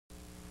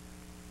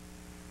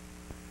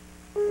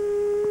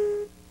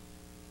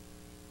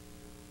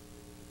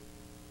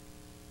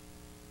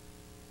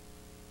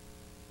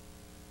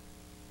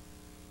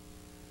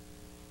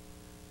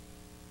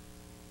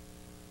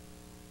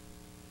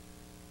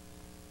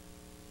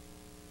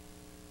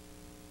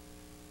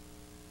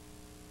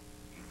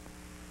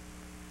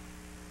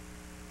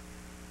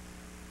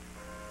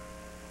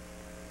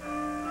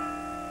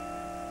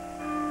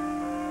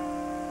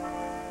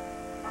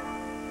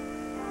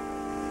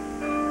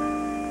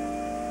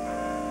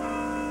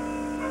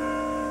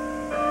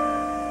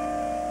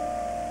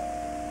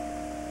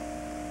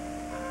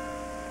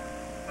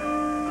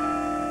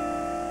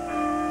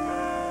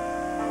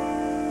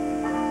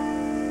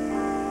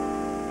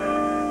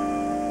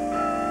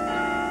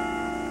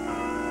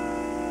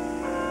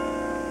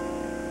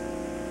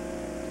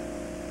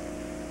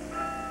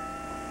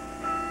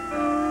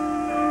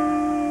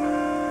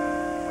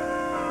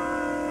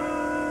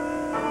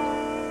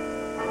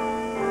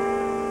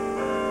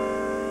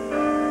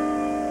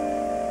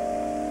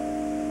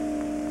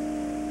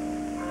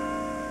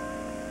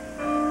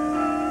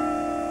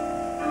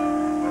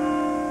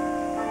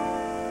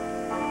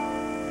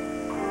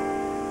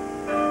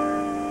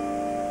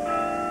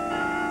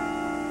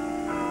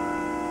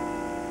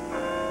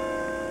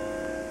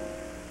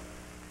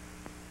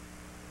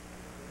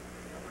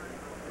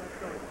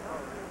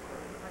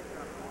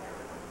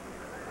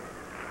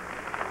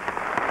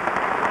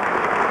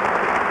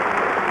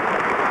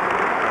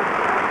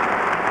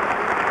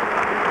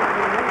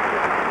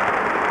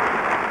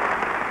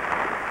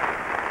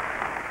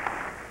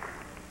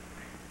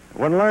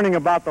When learning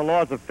about the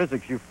laws of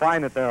physics, you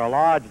find that there are a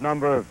large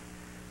number of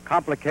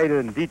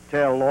complicated and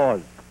detailed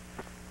laws.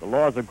 The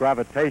laws of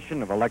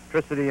gravitation, of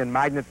electricity and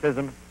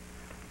magnetism,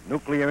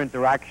 nuclear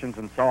interactions,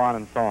 and so on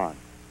and so on.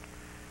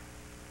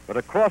 But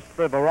across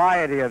the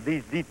variety of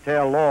these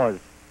detailed laws,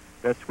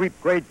 there sweep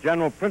great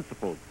general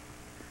principles,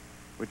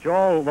 which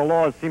all the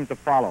laws seem to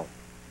follow.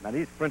 Now,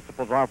 these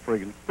principles are, for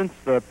instance,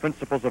 the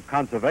principles of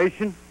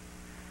conservation,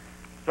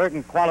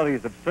 certain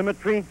qualities of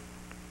symmetry,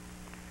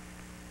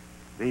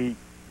 the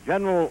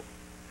general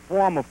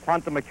form of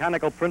quantum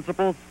mechanical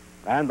principles,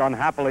 and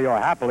unhappily or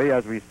happily,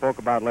 as we spoke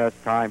about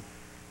last time,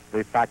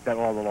 the fact that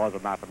all the laws are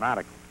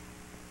mathematical.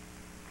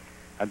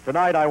 And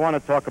tonight I want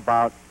to talk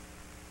about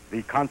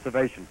the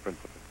conservation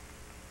principle.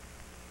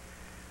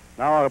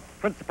 Now, a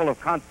principle of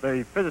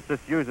the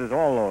physicist uses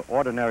all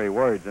ordinary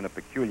words in a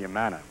peculiar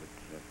manner,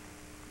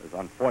 which is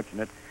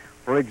unfortunate.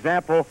 For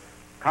example,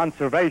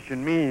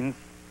 conservation means,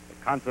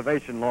 the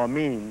conservation law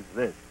means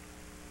this,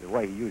 the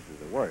way he uses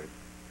the word,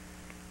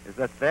 is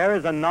that there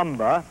is a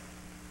number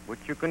which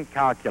you can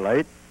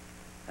calculate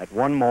at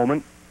one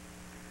moment,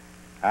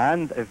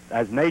 and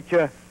as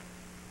nature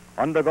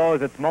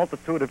undergoes its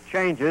multitude of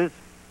changes,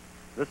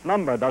 this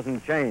number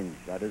doesn't change.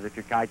 That is, if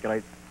you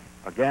calculate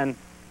again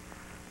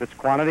this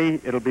quantity,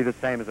 it'll be the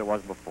same as it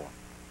was before.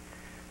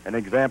 An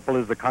example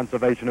is the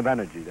conservation of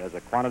energy. There's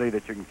a quantity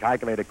that you can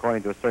calculate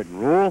according to a certain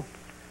rule,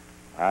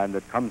 and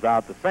it comes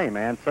out the same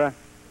answer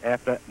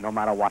after no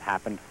matter what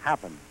happened.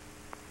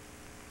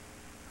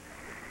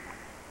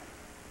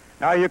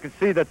 Now you can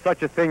see that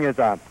such a thing is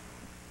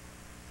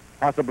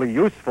possibly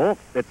useful.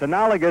 It's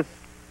analogous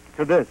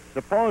to this.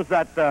 Suppose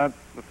that the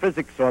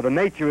physics or the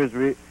nature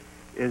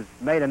is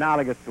made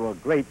analogous to a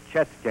great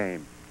chess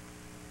game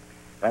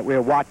that we're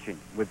watching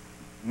with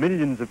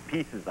millions of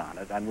pieces on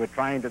it, and we're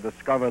trying to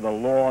discover the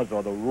laws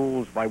or the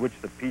rules by which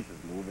the pieces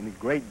move. And the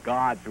great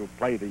gods who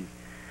play these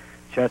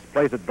chess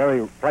play it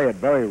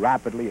very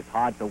rapidly. It's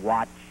hard to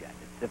watch, and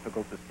it's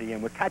difficult to see,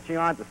 and we're catching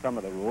on to some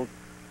of the rules.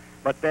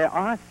 But there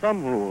are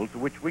some rules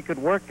which we could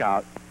work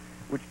out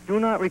which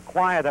do not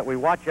require that we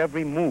watch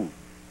every move.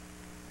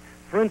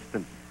 For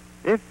instance,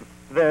 if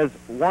there's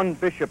one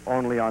bishop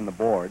only on the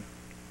board,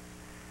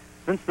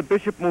 since the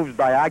bishop moves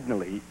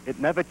diagonally,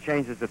 it never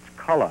changes its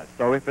color.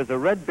 So if there's a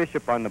red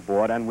bishop on the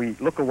board and we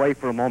look away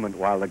for a moment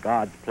while the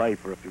gods play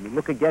for a few minutes,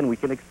 look again, we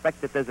can expect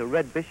that there's a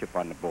red bishop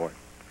on the board.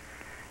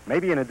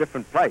 Maybe in a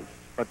different place,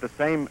 but the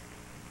same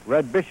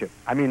red bishop,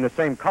 the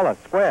same color,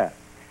 square.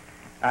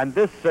 And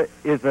this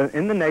is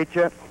in the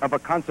nature of a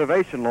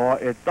conservation law.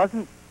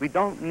 We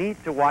don't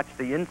need to watch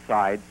the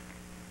insides,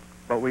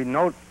 but we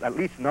at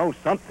least know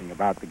something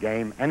about the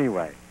game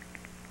anyway.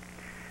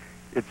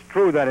 It's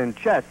true that in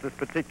chess, this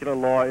particular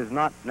law is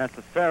not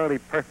necessarily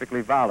perfectly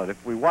valid.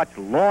 If we watch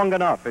long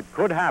enough, it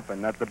could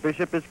happen that the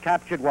bishop is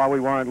captured while we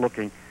weren't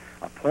looking,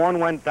 a pawn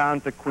went down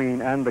to queen,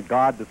 and the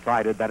god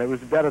decided that it was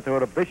better to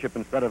put a bishop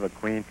instead of a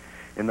queen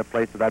in the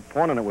place of that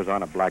pawn, and it was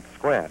on a black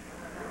square.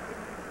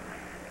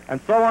 And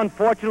so,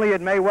 unfortunately,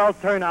 it may well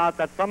turn out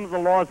that some of the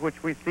laws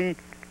which we see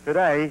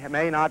today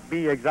may not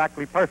be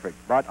exactly perfect,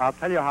 but I'll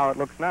tell you how it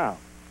looks now.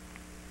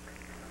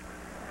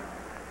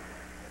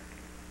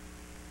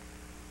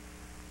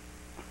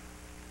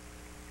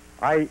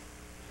 I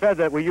said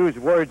that we use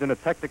words in a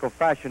technical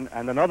fashion,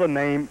 and another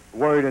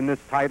word in this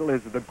title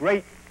is the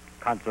great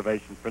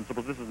conservation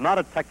principles. This is not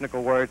a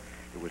technical word.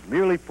 It was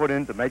merely put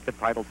in to make the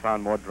title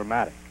sound more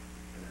dramatic.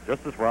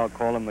 Just as well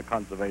call them the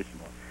conservation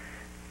law.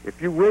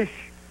 If you wish,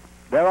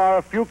 there are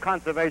a few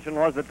conservation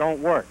laws that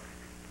don't work,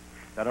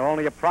 that are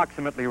only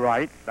approximately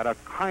right, that are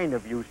kind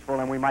of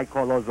useful, and we might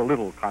call those the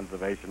little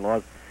conservation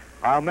laws.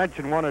 I'll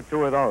mention one or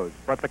two of those.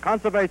 But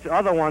the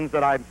other ones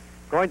that I'm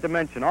going to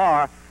mention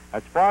are,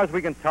 as far as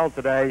we can tell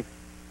today,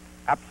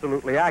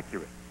 absolutely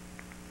accurate.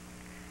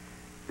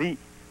 The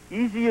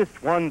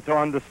easiest one to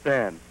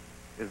understand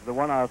is the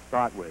one I'll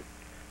start with,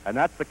 and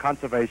that's the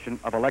conservation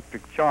of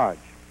electric charge.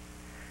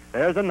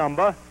 There's a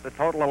number, the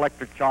total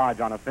electric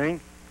charge on a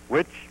thing,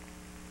 which,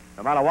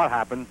 no matter what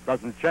happens,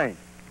 doesn't change.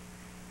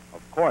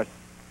 Of course,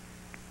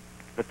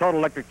 the total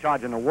electric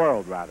charge in the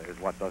world, rather, is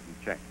what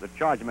doesn't change. The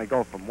charge may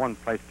go from one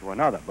place to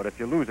another, but if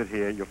you lose it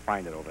here, you'll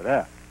find it over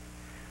there.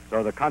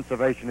 So the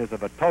conservation is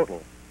of a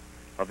total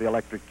of the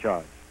electric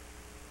charge.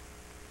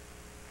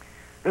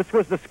 This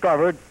was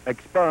discovered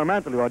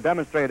experimentally, or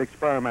demonstrated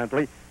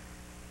experimentally,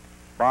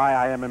 by,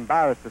 I am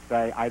embarrassed to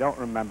say, I don't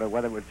remember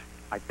whether it was,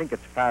 I think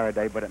it's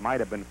Faraday, but it might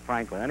have been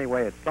Franklin.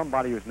 Anyway, it's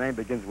somebody whose name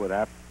begins with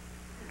F.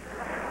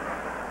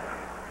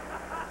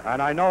 And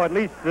I know at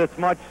least this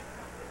much,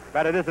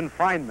 that it isn't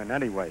Feynman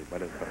anyway,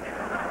 but it's...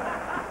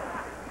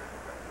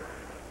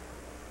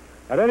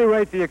 At any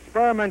rate, the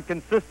experiment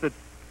consisted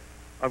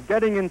of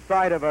getting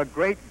inside of a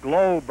great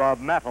globe of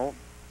metal,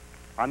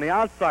 on the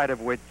outside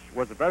of which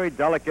was a very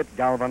delicate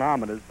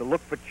galvanometers to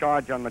look for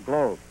charge on the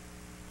globe,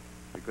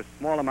 because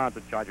small amounts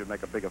of charge would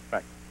make a big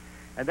effect.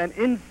 And then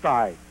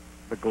inside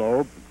the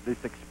globe,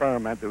 this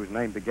experimenter, whose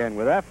name began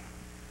with F,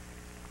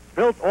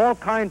 built all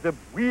kinds of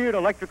weird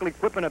electrical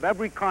equipment of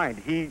every kind.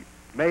 He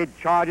made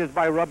charges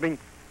by rubbing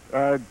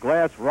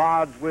glass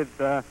rods with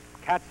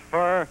cat's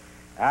fur,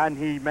 and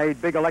he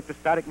made big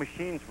electrostatic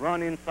machines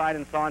run inside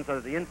and so on, so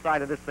that the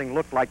inside of this thing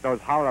looked like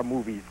those horror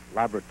movies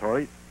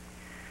laboratories.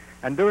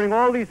 And during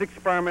all these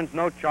experiments,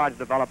 no charge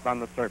developed on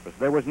the surface.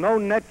 There was no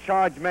net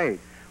charge made.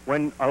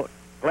 When a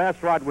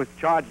glass rod was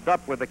charged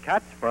up with the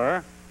cat's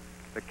fur,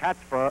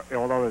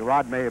 although the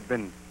rod may have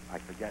been, I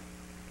forget,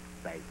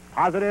 say,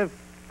 positive,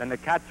 then the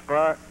cat's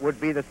fur would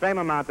be the same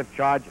amount of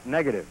charge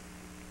negative.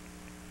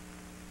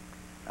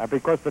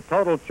 Because the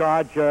total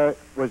charge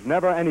was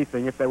never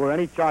anything. If there were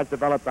any charge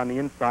developed on the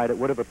inside, it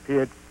would have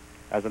appeared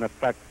as an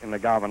effect in the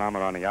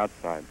galvanometer on the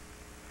outside.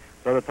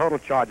 So the total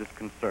charge is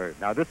conserved.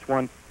 Now this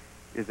one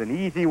is an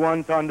easy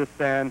one to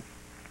understand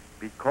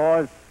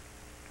because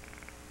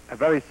a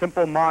very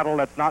simple model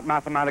that's not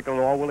mathematical at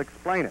all will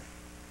explain it.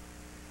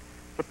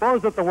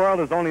 Suppose that the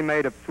world is only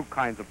made of two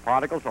kinds of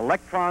particles,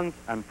 electrons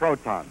and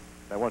protons.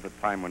 There was a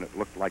time when it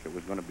looked like it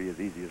was going to be as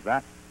easy as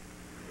that.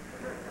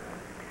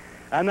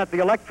 And that the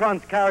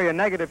electrons carry a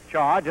negative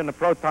charge and the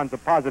protons a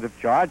positive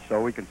charge,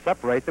 so we can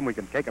separate them. We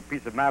can take a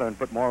piece of matter and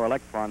put more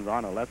electrons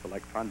on or less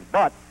electrons.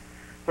 But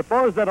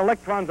suppose that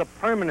electrons are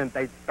permanent.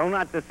 They do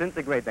not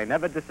disintegrate. They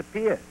never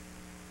disappear.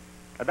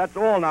 That's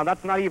all. Now,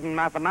 that's not even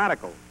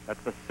mathematical.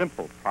 That's a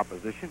simple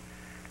proposition.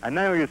 And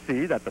now you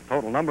see that the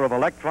total number of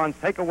electrons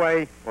take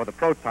away, or the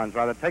protons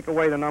rather, take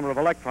away the number of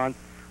electrons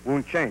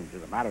won't change.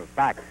 As a matter of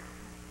fact,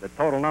 the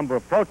total number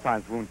of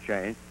protons won't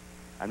change,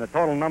 and the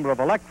total number of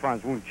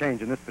electrons won't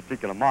change in this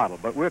particular model.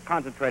 But we're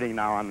concentrating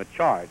now on the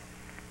charge.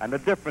 And the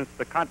difference,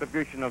 the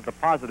contribution of the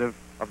positive,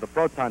 of the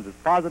protons is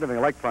positive and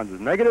electrons is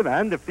negative.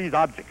 And if these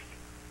objects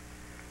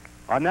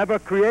are never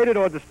created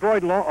or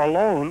destroyed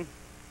alone,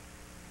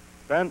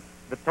 then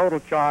the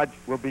total charge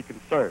will be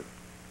conserved.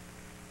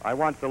 I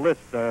want to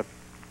list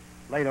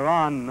later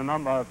on the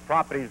number of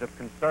properties of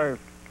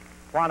conserved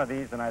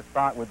quantities, and I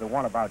start with the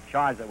one about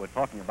charge that we're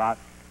talking about,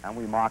 and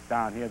we mark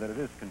down here that it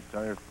is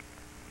conserved.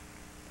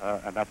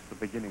 And that's the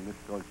beginning. This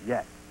goes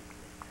yes.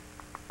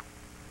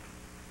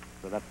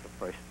 So that's the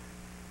first.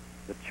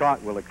 The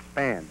chart will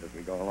expand as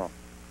we go along.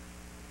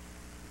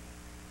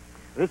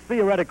 This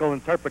theoretical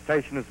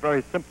interpretation is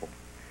very simple,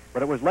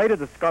 but it was later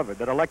discovered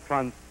that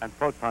electrons and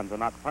protons are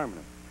not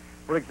permanent.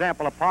 For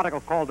example, a particle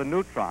called a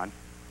neutron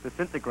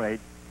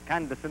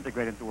can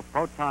disintegrate into a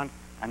proton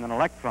and an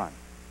electron,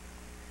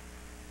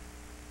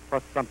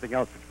 plus something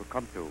else which we'll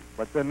come to.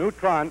 But the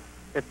neutron,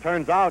 it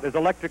turns out, is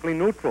electrically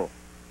neutral.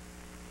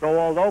 So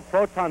although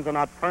protons are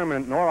not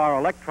permanent, nor are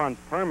electrons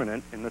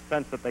permanent in the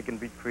sense that they can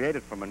be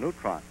created from a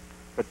neutron,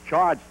 the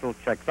charge still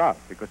checks out,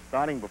 because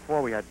starting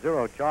before we had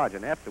zero charge,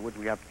 and afterwards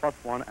we have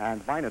 +1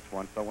 and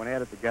 -1, so when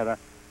added together,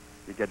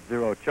 you get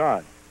zero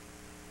charge.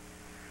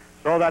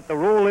 So that the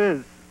rule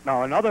is,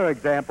 now another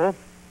example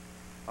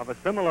of a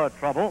similar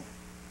trouble,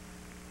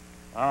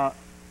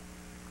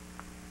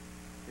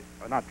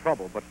 not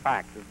trouble, but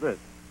fact, is this,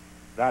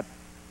 that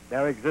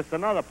there exists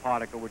another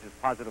particle which is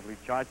positively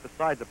charged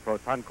besides a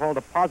proton called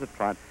a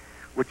positron,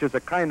 which is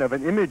a kind of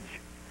an image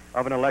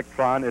of an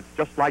electron. It's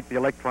just like the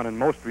electron in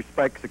most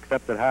respects,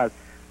 except it has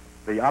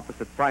the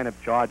opposite sign of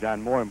charge,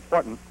 and more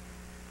important,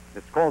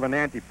 it's called an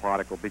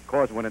antiparticle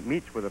because when it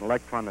meets with an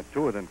electron, the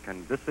two of them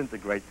can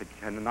disintegrate, they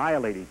can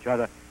annihilate each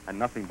other, and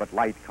nothing but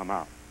light come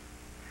out.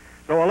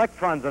 So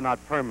electrons are not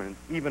permanent,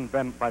 even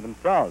by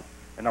themselves.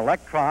 An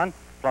electron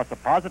plus a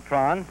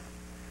positron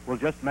will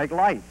just make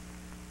light.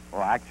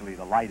 Or actually,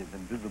 the light is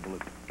invisible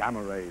as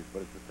gamma rays,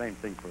 but it's the same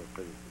thing for a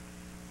physicist.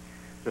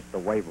 Just the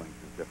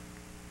wavelength is different.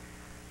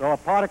 So a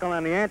particle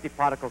and the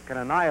antiparticle can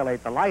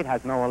annihilate. The light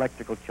has no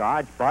electrical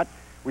charge, but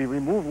we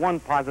remove one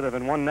positive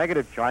and one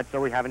negative charge,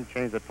 so we haven't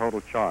changed the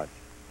total charge.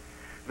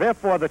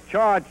 Therefore, the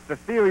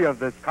theory of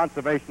this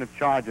conservation of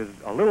charge is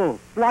a little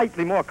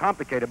slightly more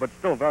complicated, but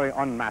still very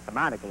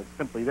unmathematical. It's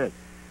simply this.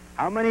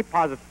 How many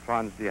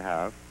positrons do you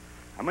have?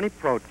 How many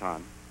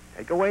protons?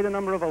 Take away the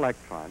number of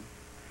electrons.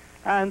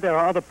 And there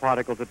are other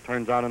particles, it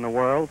turns out, in the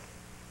world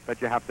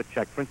that you have to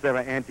check. For instance, there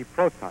are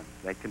antiprotons.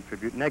 They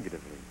contribute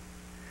negatively.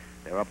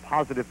 There are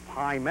positive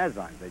pi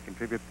mesons. They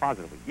contribute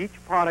positively. Each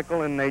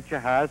particle in nature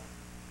has,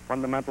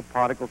 fundamental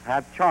particles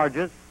have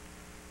charges,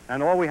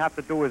 and all we have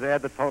to do is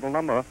add the total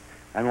number,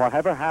 and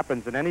whatever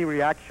happens in any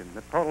reaction,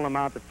 the total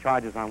amount of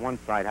charges on one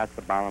side has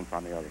to balance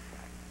on the other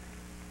side.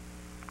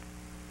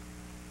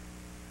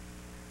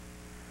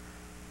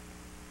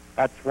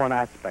 That's one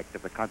aspect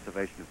of the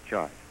conservation of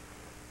charge.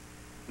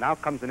 Now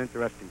comes an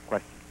interesting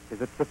question. Is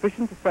it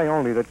sufficient to say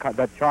only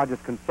that charge is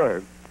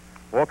conserved,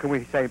 or can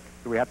we say,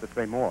 do we have to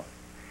say more?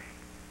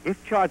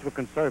 If charge were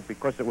conserved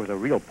because it was a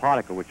real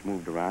particle which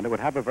moved around, it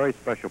would have a very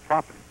special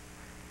property.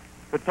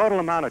 The total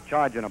amount of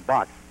charge in a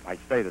box might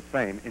stay the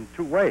same in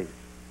two ways.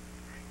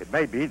 It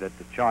may be that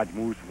the charge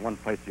moves from one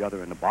place to the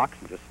other in the box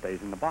and just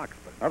stays in the box.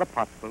 But another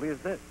possibility is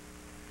this.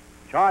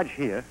 Charge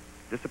here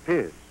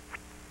disappears.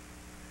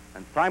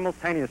 And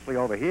simultaneously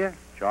over here,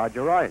 charge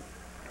arrives.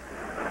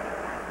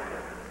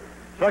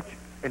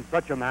 In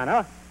such a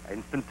manner,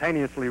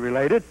 instantaneously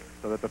related,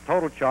 so that the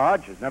total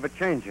charge is never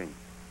changing.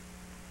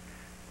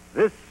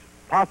 This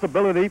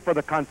possibility for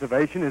the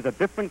conservation is a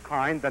different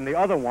kind than the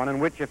other one, in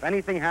which if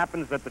anything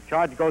happens that the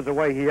charge goes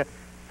away here,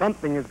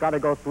 something has got to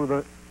go through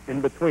the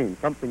in-between.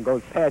 Something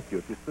goes past you.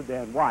 If you stood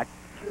there and watched,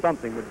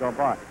 something would go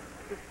by.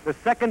 The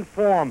second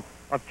form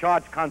of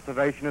charge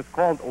conservation is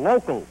called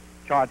local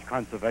charge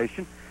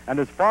conservation, and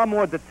is far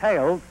more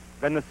detailed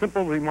than the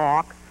simple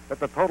remark that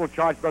the total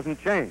charge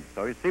doesn't change.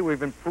 So you see, we've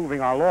been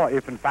proving our law,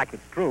 if in fact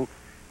it's true,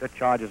 that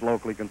charge is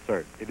locally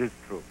conserved. It is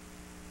true.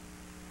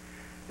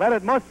 But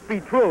it must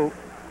be true,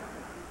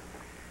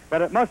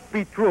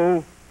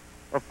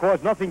 of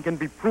course, nothing can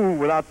be proved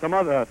without some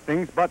other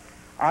things, but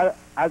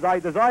as I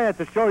desire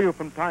to show you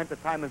from time to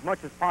time as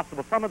much as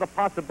possible some of the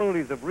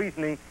possibilities of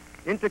reasoning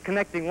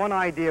interconnecting one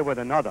idea with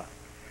another,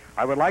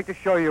 I would like to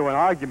show you an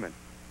argument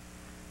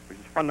which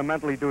is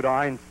fundamentally due to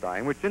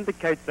Einstein, which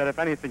indicates that if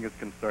anything is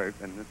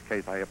conserved, and in this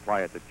case I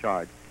apply it to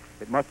charge,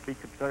 it must be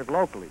conserved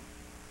locally,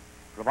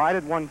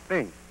 provided one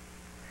thing,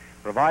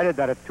 provided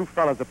that if two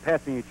fellows are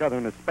passing each other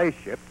in a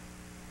spaceship,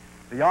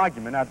 the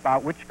argument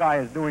about which guy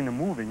is doing the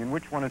moving and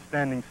which one is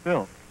standing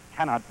still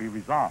cannot be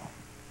resolved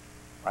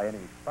by any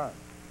experiment.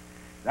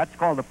 That's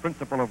called the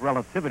principle of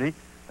relativity,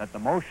 that the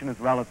motion is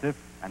relative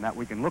and that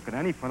we can look at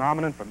any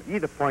phenomenon from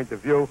either point of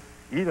view,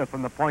 either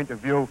from the point of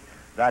view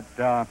that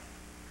the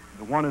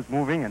one is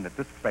moving and that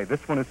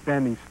this one is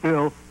standing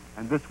still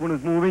and this one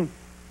is moving,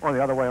 or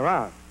the other way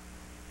around.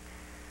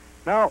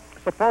 Now,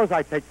 suppose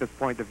I take this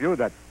point of view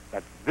that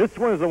this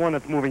one is the one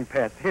that's moving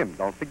past him.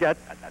 Don't forget,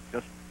 that's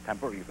just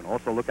temporary. You can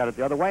also look at it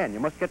the other way, and you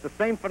must get the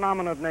same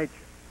phenomena of nature.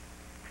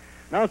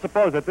 Now,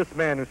 suppose that this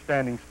man who's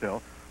standing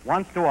still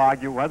wants to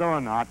argue whether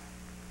or not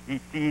he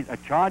sees a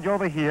charge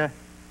over here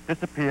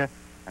disappear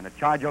and a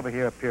charge over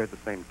here appear at the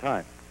same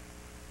time.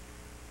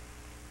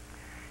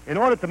 In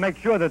order to make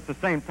sure that it's the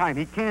same time,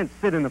 he can't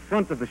sit in the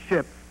front of the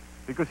ship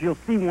because he'll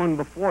see one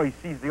before he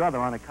sees the other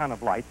on account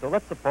of light. So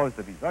let's suppose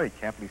that he's very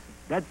carefully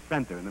sits dead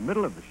center in the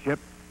middle of the ship,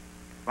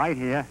 right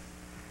here,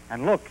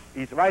 and looks.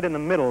 He's right in the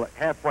middle,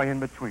 halfway in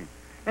between.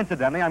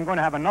 Incidentally, I'm going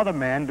to have another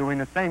man doing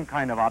the same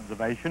kind of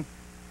observation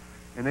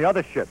in the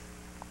other ship.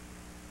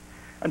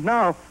 And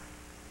now,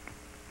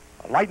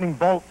 a lightning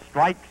bolt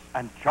strikes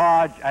and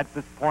charge at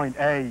this point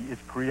A is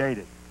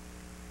created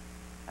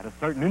at a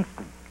certain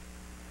instant.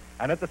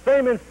 And at the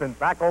same instant,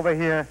 back over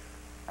here,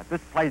 at this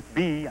place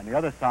B, on the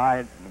other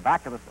side, in the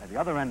back of at the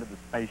other end of the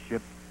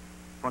spaceship,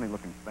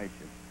 funny-looking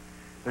spaceship,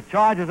 the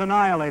charge is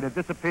annihilated,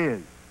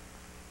 disappears.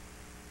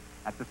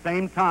 At the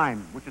same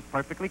time, which is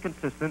perfectly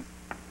consistent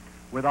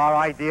with our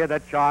idea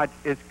that charge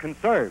is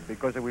conserved,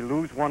 because if we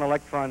lose one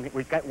electron,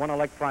 we get one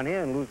electron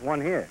here and lose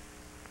one here,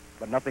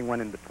 but nothing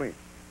went in between.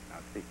 Now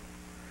see.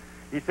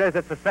 He says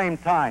at the same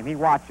time, he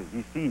watches,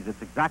 he sees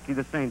it's exactly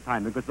the same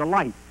time, because the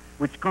light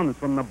which comes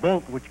from the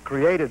bolt which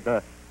created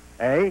the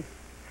A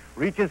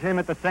reaches him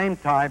at the same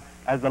time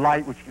as the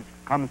light which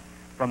comes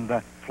from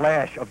the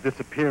flash of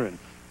disappearance.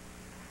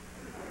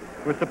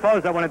 We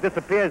suppose that when it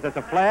disappears, there's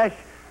a flash,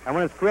 and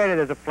when it's created,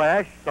 there's a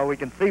flash, so we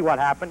can see what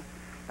happened.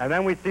 And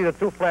then we see the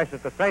two flashes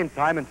at the same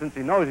time, and since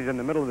he knows he's in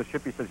the middle of the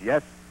ship, he says,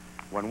 yes,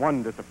 when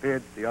one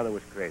disappeared, the other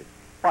was created.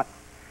 But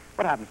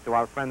what happens to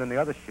our friend in the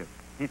other ship?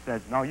 He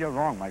says, no, you're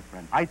wrong, my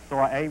friend. I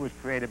saw A was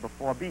created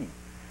before B.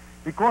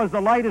 Because the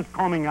light is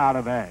coming out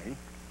of A,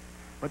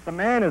 but the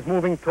man is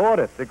moving toward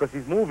it because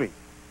he's moving.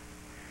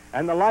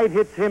 And the light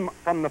hits him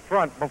from the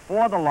front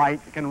before the light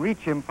can reach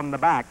him from the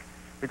back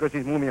because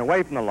he's moving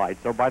away from the light.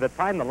 So by the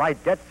time the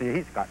light gets here,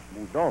 he's got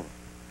moved over.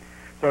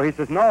 So he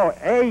says, no,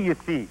 A, you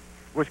see,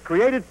 was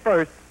created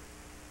first,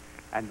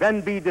 and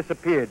then B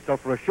disappeared. So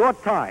for a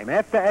short time,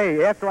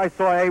 after I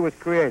saw A was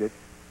created,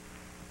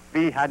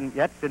 B hadn't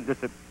yet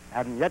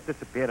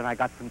disappeared, and I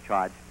got some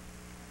charge.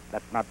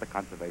 That's not the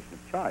conservation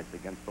of charge.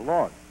 It's against the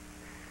laws.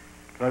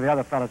 So the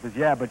other fellow says,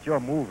 yeah, but you're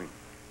moving.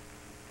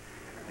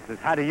 He says,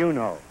 how do you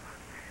know?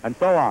 And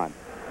so on.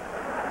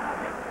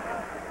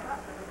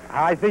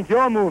 I think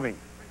you're moving.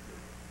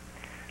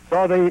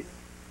 So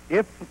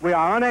if we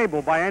are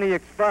unable by any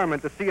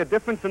experiment to see a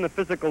difference in the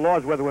physical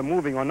laws whether we're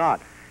moving or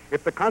not,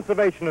 if the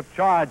conservation of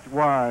charge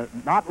were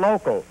not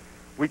local,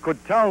 we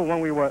could tell when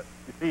we were,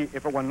 you see,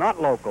 if it were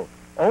not local,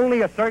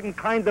 only a certain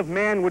kind of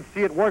man would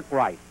see it work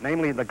right,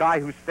 namely the guy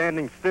who's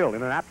standing still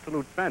in an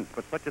absolute sense.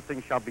 But such a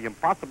thing shall be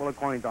impossible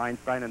according to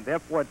Einstein, and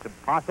therefore it's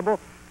impossible,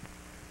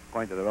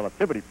 according to the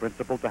relativity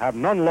principle, to have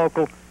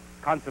non-local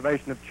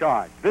conservation of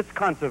charge. This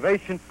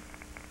conservation,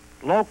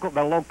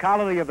 the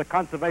locality of the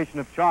conservation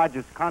of charge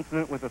is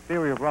consonant with the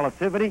theory of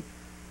relativity,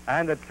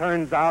 and it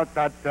turns out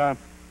that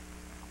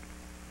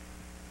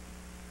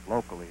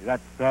locally,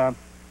 that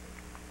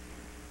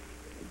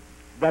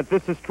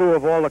this is true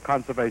of all the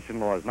conservation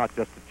laws, not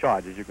just the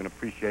charge. As you can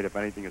appreciate, if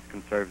anything is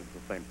conserved, it's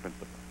the same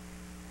principle.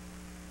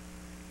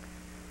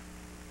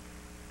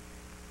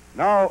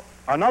 Now,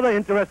 another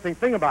interesting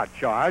thing about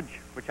charge,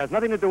 which has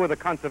nothing to do with the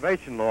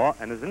conservation law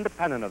and is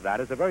independent of that,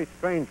 is a very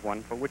strange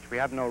one for which we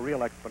have no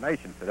real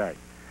explanation today.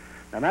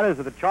 And that is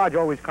that the charge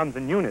always comes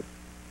in units.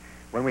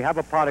 When we have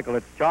a particle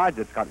that's charged,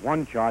 it's got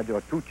one charge or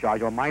two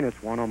charge or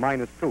 -1 or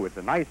 -2. It's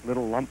a nice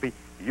little lumpy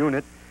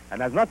unit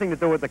and has nothing to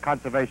do with the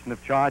conservation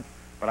of charge,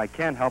 but I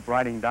can't help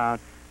writing down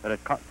that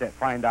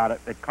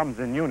it comes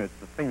in units,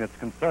 the thing that's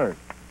conserved.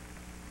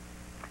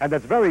 And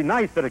that's very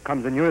nice that it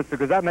comes in units,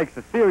 because that makes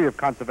the theory of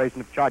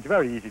conservation of charge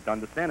very easy to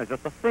understand. It's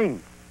just a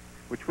thing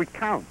which we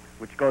count,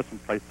 which goes from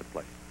place to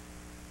place.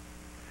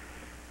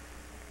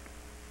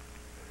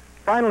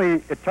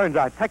 Finally, it turns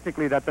out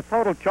technically that the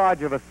total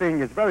charge of a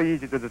thing is very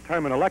easy to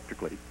determine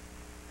electrically,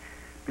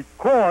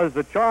 because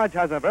the charge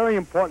has a very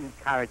important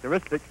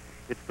characteristic.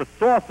 It's the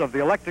source of the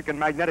electric and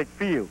magnetic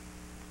field.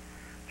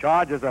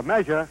 Charge is a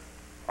measure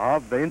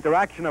of the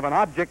interaction of an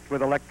object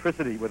with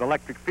electricity, with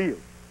electric field.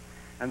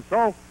 And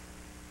so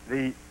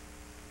the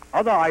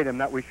other item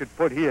that we should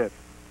put here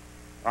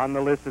on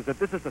the list is that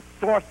this is the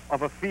source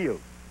of a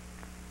field.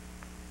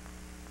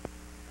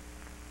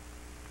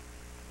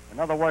 In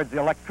other words, the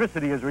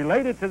electricity is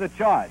related to the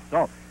charge.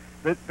 So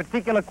the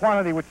particular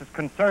quantity which is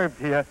conserved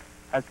here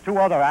has two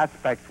other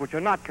aspects which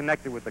are not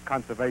connected with the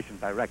conservation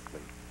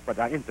directly, but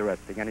are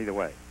interesting in either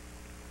way.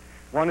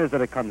 One is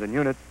that it comes in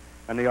units,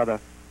 and the other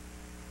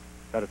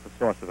that it's the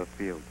source of a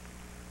field.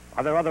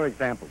 Are there other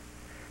examples?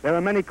 There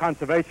are many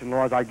conservation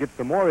laws. I give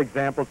some more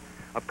examples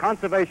of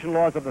conservation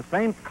laws of the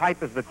same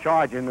type as the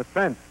charge, in the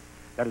sense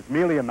that it's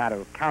merely a matter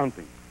of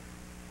counting.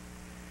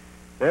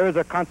 There is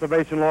a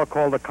conservation law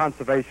called the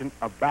conservation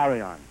of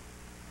baryons.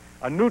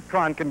 A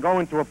neutron can go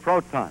into a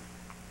proton.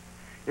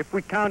 If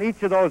we count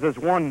each of those as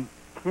one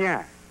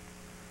tien,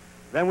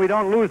 then we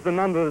don't lose the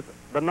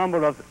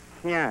number of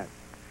tiens.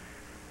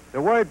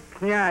 The word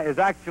tien is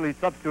actually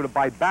substituted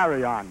by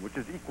baryon, which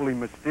is equally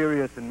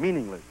mysterious and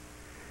meaningless.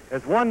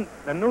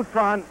 The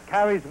neutron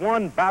carries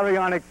one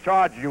baryonic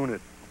charge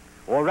unit,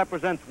 or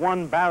represents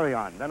one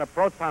baryon. Then a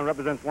proton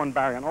represents one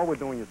baryon. All we're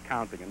doing is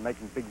counting and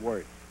making big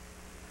words.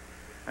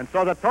 And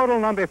so the total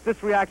number, if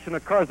this reaction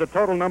occurs, the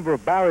total number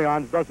of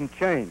baryons doesn't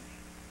change.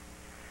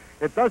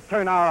 It does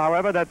turn out,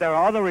 however, that there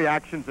are other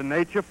reactions in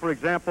nature. For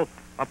example,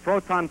 a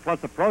proton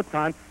plus a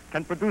proton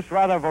can produce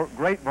rather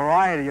great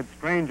variety of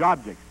strange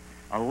objects.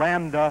 A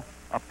lambda,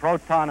 a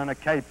proton, and a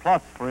K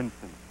plus, for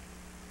instance.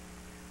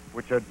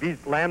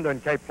 These lambda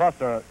and K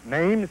plus are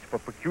names for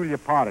peculiar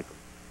particles.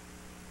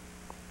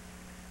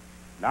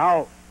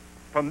 Now,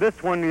 from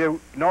this one,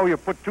 you know you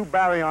put two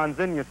baryons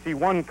in, you see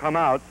one come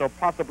out, so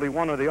possibly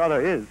one or the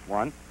other is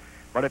one.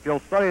 But if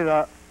you'll study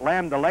the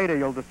lambda later,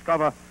 you'll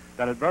discover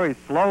that it very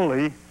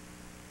slowly,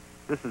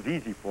 this is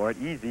easy for it,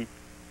 easy,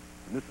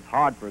 and this is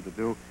hard for it to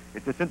do,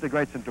 it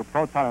disintegrates into a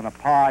proton and a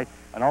pi,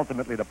 and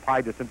ultimately the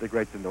pi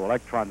disintegrates into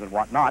electrons and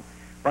whatnot.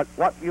 But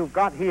what you've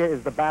got here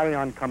is the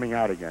baryon coming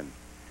out again.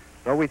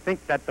 So we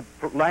think that the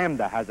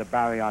lambda has a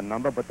baryon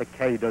number, but the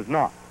K does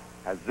not,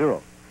 has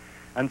 0.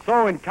 And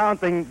so in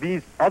counting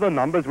these other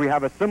numbers, we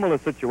have a similar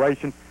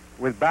situation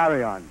with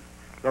baryons.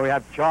 So we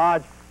have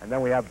charge, and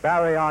then we have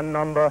baryon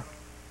number,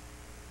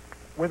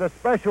 with a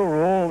special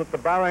rule that the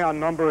baryon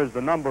number is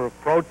the number of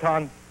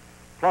protons,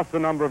 plus the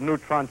number of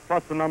neutrons,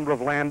 plus the number of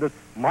lambdas,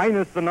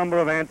 minus the number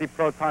of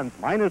antiprotons,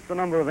 minus the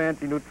number of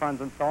antineutrons,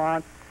 and so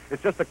on.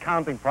 It's just a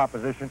counting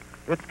proposition.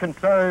 It's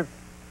conserved.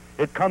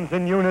 It comes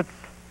in units.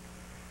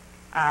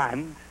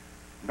 And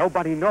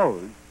nobody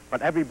knows,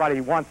 but everybody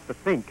wants to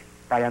think,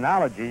 by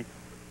analogy,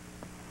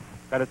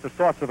 that it's the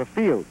source of a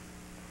field.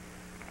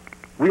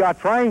 We are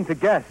trying to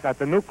guess at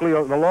the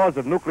laws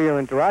of nuclear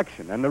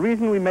interaction. And the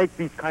reason we make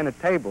these kind of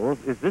tables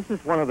is this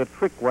is one of the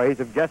trick ways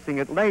of guessing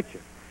at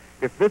nature.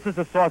 If this is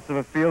the source of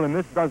a field and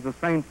this does the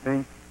same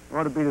thing, it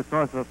ought to be the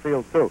source of a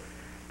field too.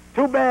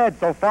 Too bad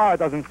so far it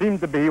doesn't seem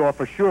to be, or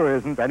for sure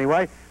isn't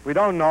anyway. We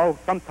don't know.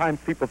 Sometimes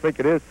people think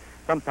it is,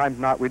 sometimes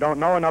not. We don't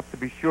know enough to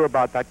be sure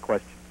about that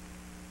question.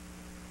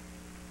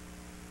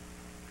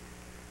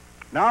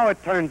 Now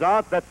it turns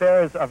out that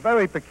there is a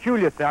very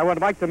peculiar thing. I would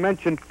like to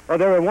mention,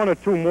 there are one or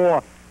two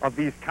more of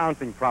these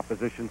counting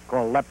propositions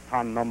called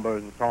lepton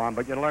numbers and so on,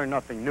 but you learn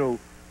nothing new,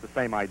 the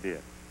same idea.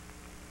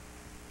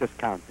 Just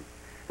counting.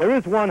 There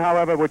is one,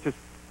 however, which is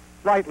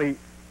slightly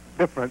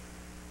different,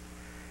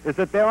 is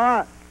that there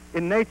are,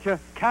 in nature,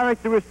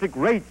 characteristic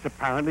rates,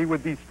 apparently,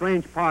 with these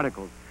strange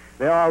particles.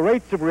 There are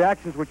rates of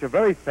reactions which are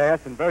very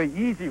fast and very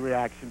easy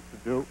reactions to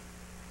do,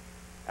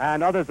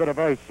 and others that are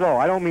very slow.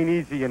 I don't mean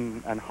easy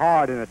and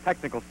hard in a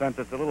technical sense.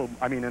 It's a little,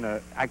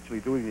 actually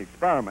doing the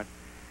experiment.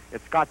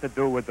 It's got to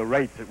do with the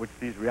rates at which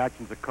these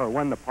reactions occur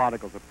when the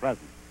particles are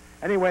present.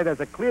 Anyway, there's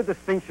a clear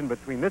distinction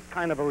between this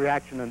kind of a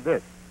reaction and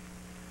this.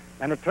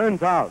 And it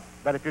turns out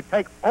that if you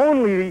take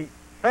only the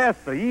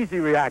faster, easy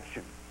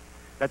reaction,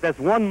 that there's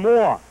one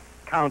more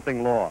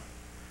counting law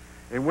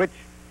in which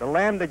the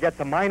lambda gets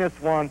a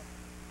 -1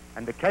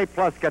 and the K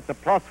plus gets a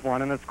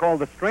 +1, and it's called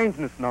the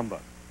strangeness number,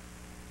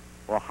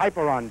 or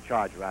hyperon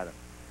charge, rather.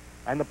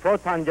 And the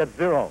proton gets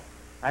 0.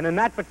 And in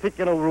that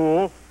particular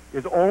rule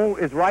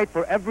is right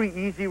for every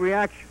easy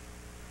reaction,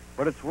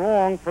 but it's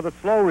wrong for the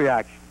slow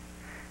reaction.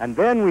 And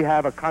then we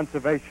have a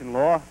conservation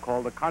law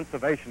called the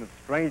conservation of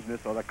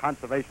strangeness, or the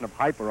conservation of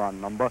hyperon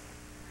number,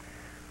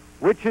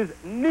 which is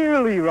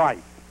nearly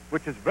right,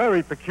 which is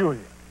very peculiar.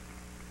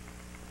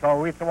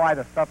 So that's why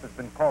the stuff has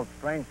been called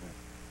strangeness,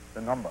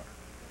 the number.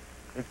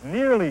 It's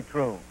nearly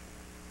true,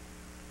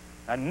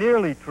 and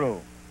nearly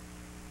true.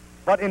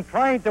 But in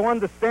trying to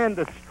understand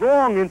the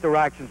strong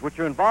interactions which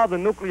are involved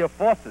in nuclear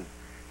forces,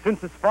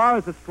 since as far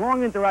as the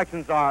strong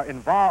interactions are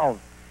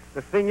involved,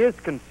 the thing is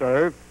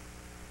conserved,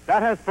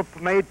 that has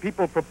made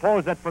people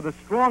propose that for the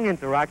strong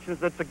interactions,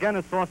 that's again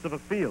a source of a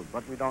field,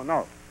 but we don't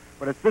know.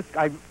 But it's this,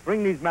 I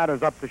bring these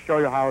matters up to show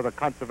you how the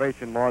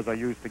conservation laws are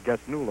used to guess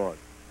new laws.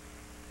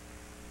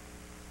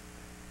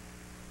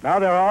 Now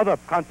there are other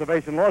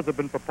conservation laws that have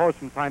been proposed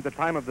from time to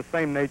time of the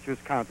same nature as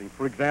counting.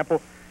 For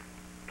example,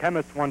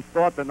 chemists once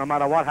thought that no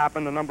matter what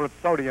happened, the number of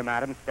sodium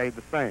atoms stayed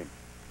the same.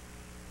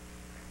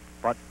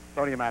 But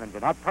sodium atoms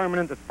are not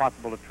permanent. It's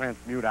possible to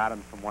transmute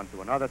atoms from one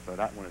to another, so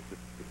that one is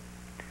disputed.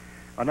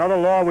 Another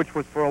law which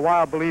was for a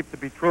while believed to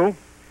be true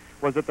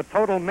was that the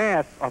total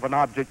mass of an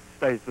object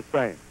stays the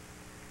same.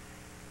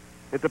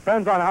 It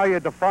depends on how you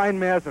define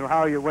mass and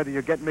whether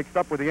you get mixed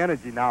up with the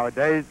energy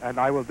nowadays, and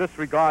I will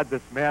disregard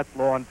this mass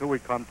law until we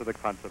come to the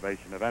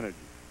conservation of energy.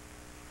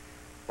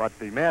 But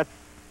the mass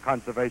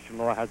conservation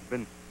law has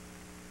been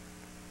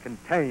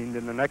contained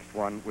in the next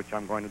one, which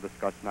I'm going to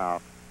discuss now,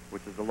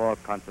 which is the law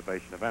of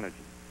conservation of energy.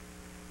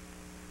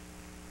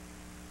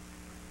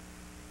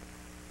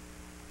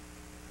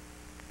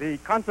 The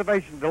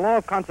law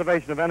of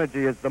conservation of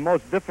energy is the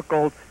most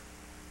difficult,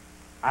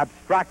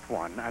 abstract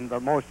one, and the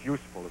most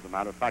useful, as a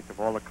matter of fact, of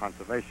all the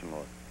conservation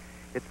laws.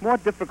 It's more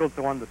difficult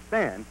to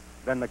understand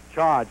than the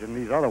charge and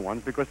these other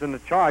ones, because in the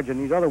charge and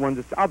these other ones,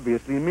 it's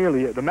obviously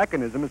merely, the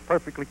mechanism is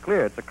perfectly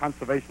clear. It's a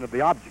conservation of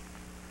the object,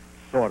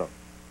 sort of.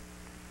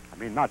 I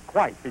mean, not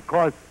quite,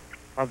 because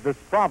of this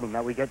problem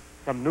that we get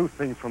some new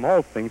things from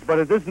old things, but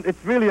it isn't,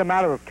 it's really a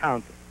matter of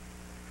counting.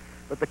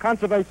 But the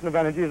conservation of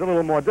energy is a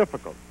little more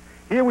difficult.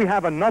 Here we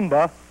have a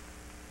number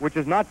which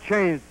is not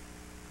changed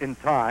in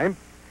time,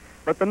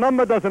 but the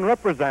number doesn't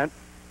represent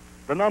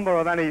the number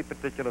of any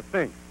particular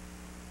thing.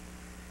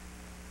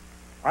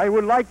 I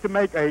would like to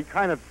make a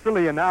kind of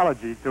silly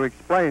analogy to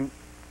explain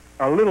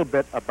a little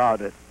bit about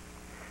it.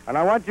 And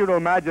I want you to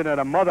imagine that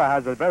a mother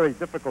has a very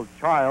difficult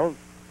child.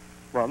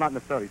 Well, not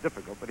necessarily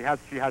difficult, but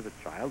she has a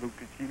child who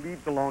she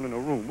leaves alone in a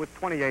room with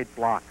 28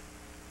 blocks.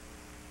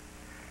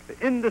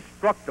 The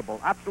indestructible,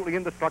 absolutely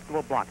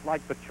indestructible blocks,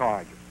 like the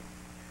charge.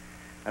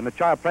 And the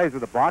child plays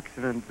with the blocks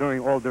and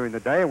during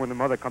the day, and when the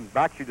mother comes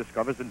back, she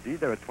discovers,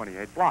 indeed, there are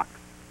 28 blocks.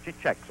 She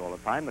checks all the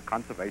time the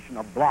conservation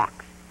of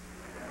blocks.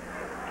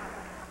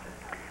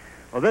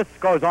 Well, this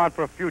goes on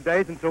for a few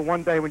days until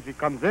one day when she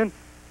comes in,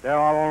 there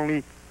are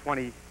only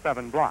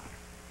 27 blocks.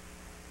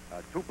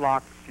 One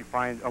block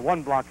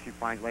she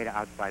finds later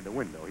outside the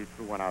window. He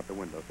threw one out the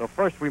window. So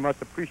first we must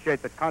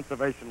appreciate that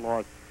conservation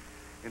laws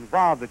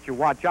involve that you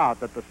watch out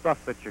that the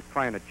stuff that you're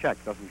trying to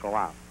check doesn't go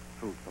out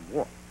through some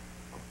water.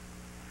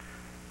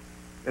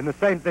 And the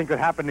same thing could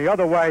happen the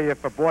other way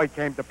if a boy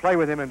came to play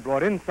with him and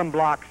brought in some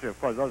blocks. Of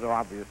course, those are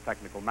obvious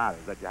technical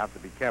matters that you have to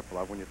be careful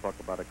of when you talk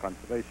about a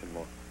conservation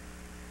law.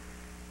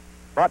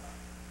 But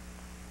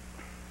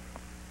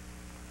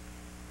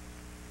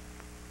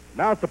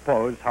now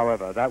suppose,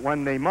 however, that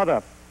when the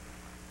mother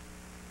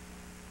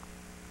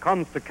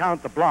comes to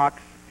count the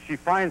blocks, she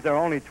finds there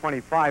are only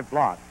 25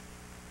 blocks,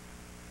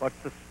 but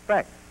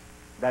suspects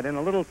that in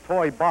a little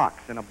toy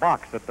box, in a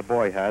box that the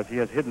boy has, he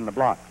has hidden the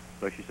blocks.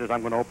 So she says,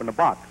 I'm going to open the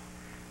box.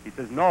 He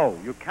says, no,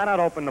 you cannot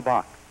open the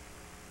box.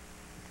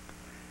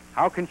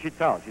 How can she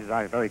tell? She's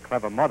a very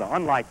clever mother,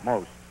 unlike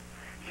most.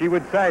 She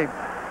would say,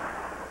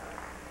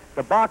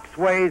 the box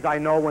weighs, I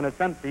know when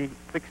it's empty,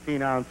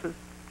 16 ounces,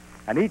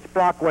 and each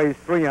block weighs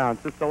 3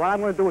 ounces, so what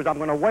I'm going to do is I'm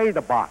going to weigh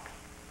the box.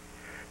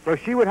 So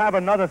she would have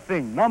another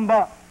thing,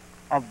 number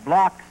of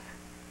blocks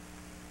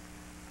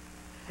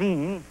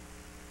seen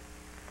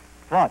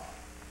plus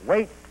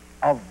weight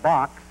of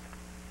box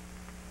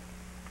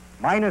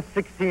minus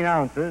 16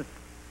 ounces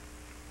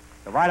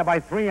divided by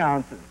 3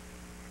 ounces.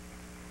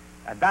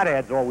 And that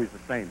adds always the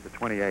same to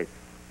 28.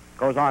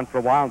 Goes on for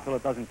a while until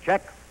it doesn't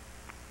check.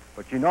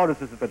 But she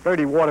notices that the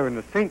dirty water in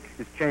the sink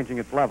is changing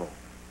its level.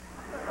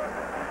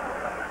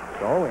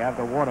 So we have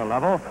the water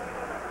level.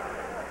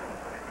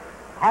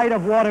 Height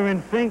of water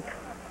in sink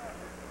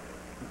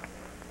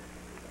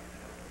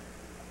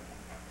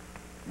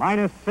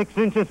minus 6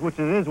 inches, which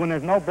it is when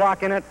there's no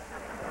block in it,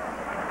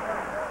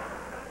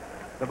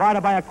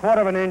 divided by 1/4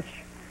 of an inch,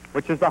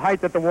 which is the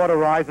height that the water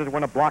rises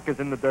when a block is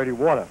in the dirty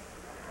water.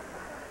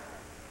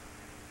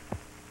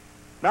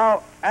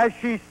 Now, as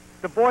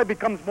the boy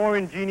becomes more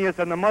ingenious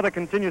and the mother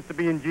continues to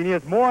be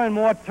ingenious, more and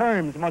more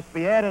terms must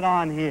be added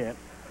on here,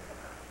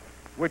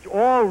 which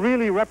all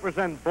really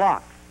represent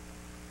blocks,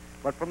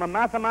 but from a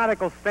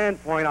mathematical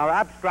standpoint are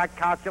abstract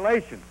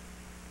calculations,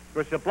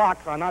 because the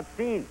blocks are not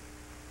seen.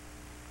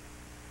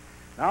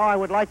 Now I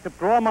would like to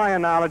draw my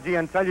analogy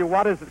and tell you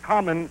what is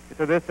common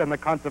to this and the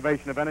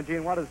conservation of energy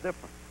and what is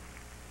different.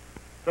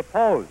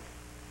 Suppose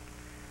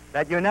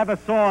that you never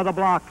saw the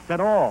blocks at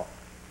all,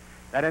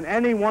 that in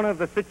any one of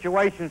the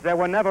situations there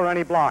were never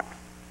any blocks.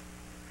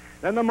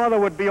 Then the mother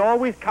would be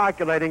always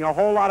calculating a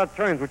whole lot of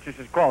terms, which is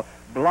called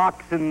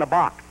blocks in the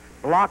box,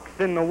 blocks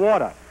in the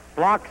water,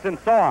 blocks and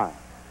so on.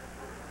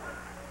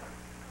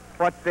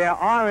 But there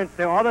are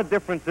other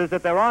differences,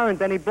 that there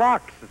aren't any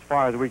blocks as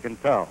far as we can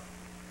tell.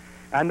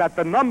 And that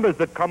the numbers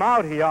that come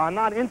out here are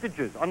not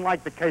integers,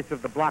 unlike the case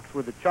of the blocks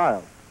with the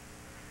child.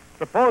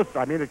 suppose,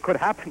 I mean, it could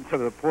happen to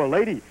the poor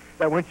lady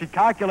that when she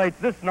calculates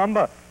this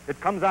number, it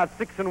comes out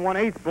 6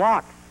 1/8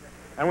 blocks.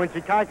 And when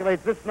she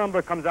calculates this number,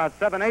 it comes out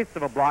 7/8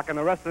 of a block, and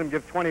the rest of them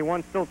give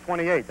 21, still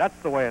 28. That's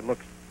the way it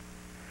looks.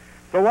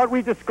 So what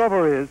we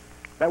discover is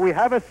that we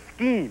have a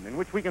scheme in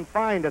which we can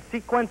find a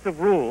sequence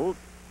of rules,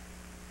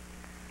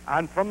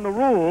 and from the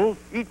rules,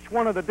 each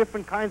one of the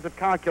different kinds of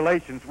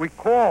calculations we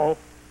call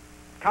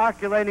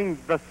calculating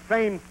the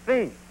same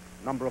thing,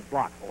 number of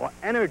blocks, or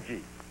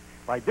energy,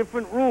 by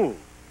different rules.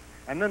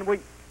 And then we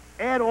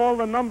add all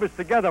the numbers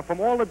together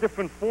from all the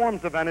different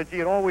forms of energy.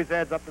 It always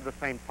adds up to the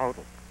same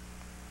total.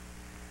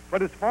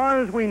 But as far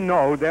as we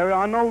know, there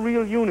are no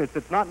real units.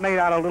 It's not made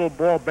out of little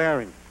ball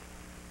bearings.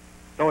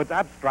 So it's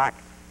abstract.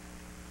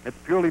 It's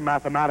purely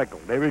mathematical.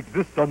 There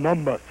exists a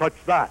number such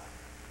that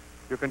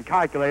you can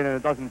calculate and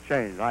it doesn't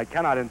change. I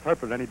cannot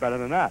interpret it any better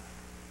than that.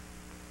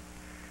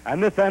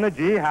 And this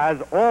energy has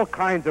all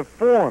kinds of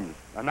forms,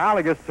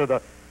 analogous to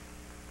the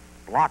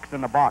blocks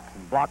in the box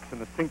and blocks in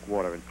the sink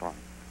water and so on.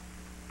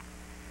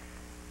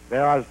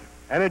 There is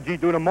energy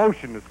due to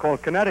motion. It's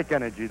called kinetic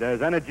energy.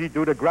 There's energy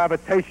due to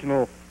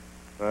gravitational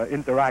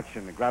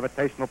interaction, the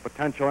gravitational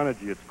potential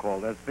energy it's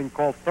called. There's a thing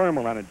called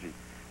thermal energy,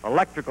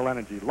 electrical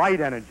energy, light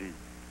energy,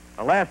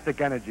 elastic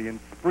energy, and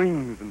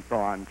springs and so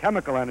on,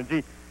 chemical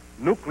energy,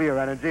 nuclear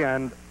energy,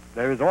 and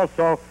there is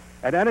also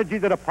an energy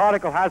that a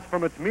particle has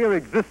from its mere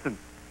existence,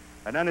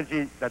 an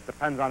energy that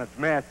depends on its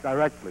mass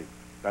directly.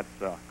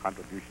 That's a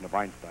contribution of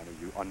Einstein,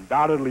 as you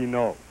undoubtedly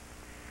know.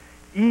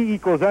 E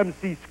equals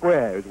mc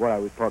squared is what I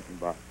was talking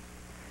about,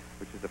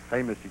 which is the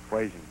famous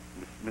equation,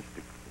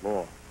 mystic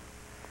law.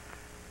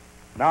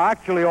 Now,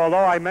 actually,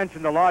 although I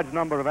mentioned a large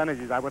number of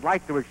energies, I would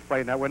like to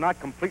explain that we're not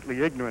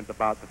completely ignorant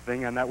about the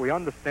thing and that we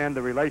understand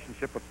the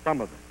relationship of some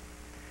of them.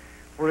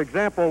 For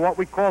example, what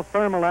we call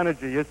thermal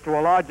energy is to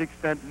a large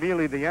extent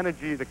merely the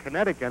energy, the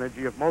kinetic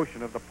energy of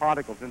motion of the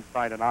particles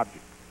inside an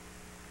object.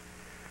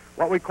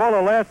 What we call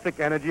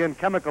elastic energy and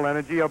chemical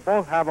energy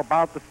both have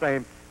about the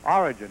same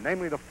origin,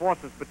 namely the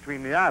forces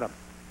between the atoms.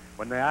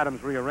 When the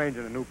atoms rearrange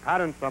in a new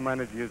pattern, some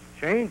energy is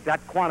changed.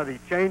 That quantity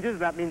changes.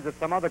 That means that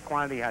some other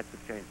quantity has to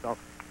change. So,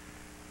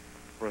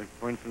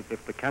 for instance,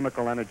 if the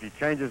chemical energy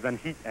changes, then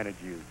heat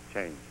energy is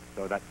changed.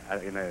 So that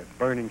in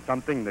burning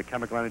something, the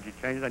chemical energy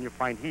changes, and you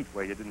find heat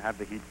where you didn't have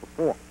the heat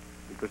before,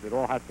 because it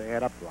all has to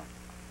add up right.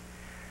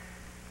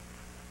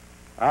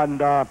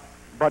 And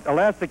but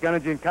elastic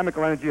energy and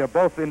chemical energy are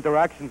both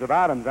interactions of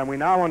atoms, and we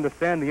now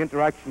understand the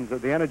interactions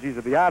of the energies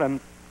of the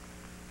atoms,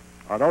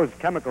 or those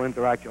chemical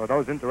interactions, or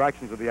those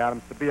interactions of the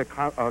atoms, to be a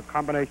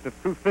combination of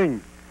two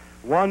things.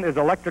 One is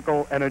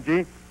electrical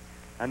energy,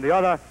 and the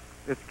other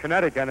is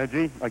kinetic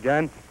energy,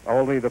 again,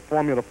 only the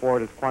formula for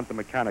it is quantum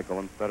mechanical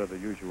instead of the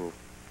usual,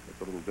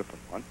 it's a little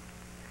different one.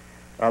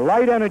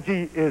 Light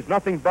energy is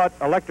nothing but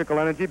electrical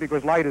energy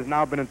because light has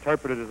now been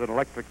interpreted as an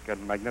electric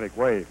and magnetic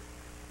wave.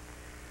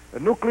 The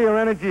nuclear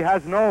energy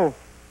has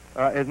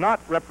is not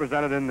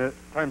represented in the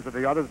terms of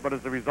the others, but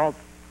as a result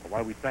of what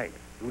do we say?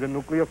 Due to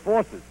nuclear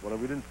forces. Well,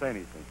 we didn't say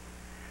anything.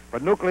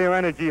 But nuclear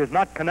energy is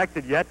not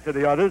connected yet to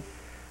the others.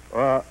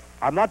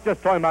 I'm not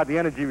just talking about the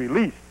energy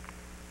released.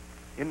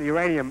 In the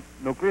uranium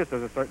nucleus,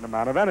 there's a certain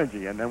amount of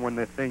energy, and then when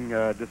the thing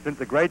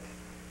disintegrates,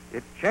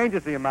 it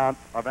changes the amount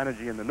of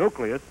energy in the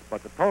nucleus,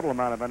 but the total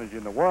amount of energy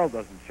in the world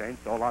doesn't change,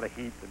 so a lot of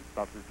heat and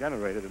stuff is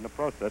generated in the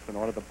process in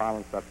order to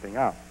balance that thing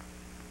out.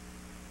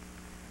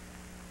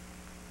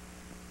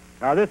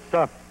 Now, this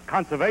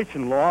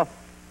conservation law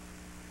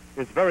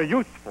is very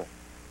useful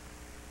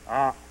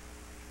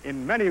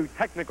in many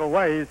technical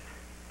ways,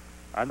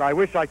 and I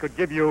wish I could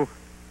give you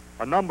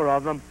a number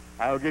of them.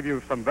 I'll give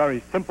you some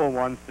very simple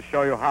ones to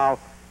show you how,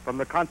 from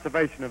the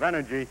conservation of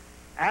energy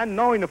and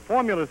knowing the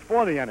formulas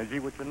for the energy,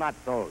 which are not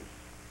those,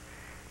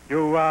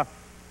 you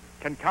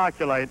can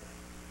calculate,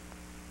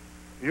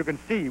 you can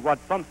see what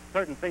some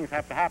certain things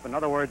have to happen. In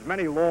other words,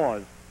 many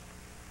laws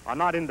are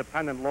not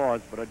independent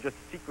laws, but are just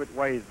secret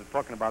ways of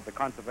talking about the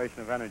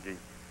conservation of energy,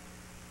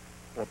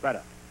 or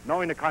better.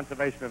 Knowing the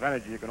conservation of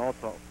energy, you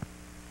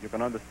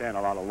can understand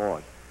a lot of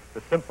laws.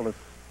 The simplest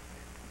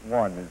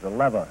one is a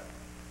lever.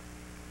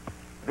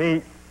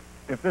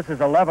 If this is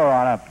a lever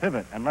on a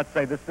pivot, and let's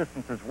say this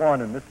distance is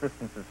 1 and this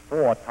distance is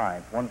 4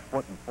 times, 1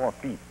 foot and 4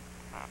 feet,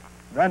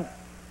 then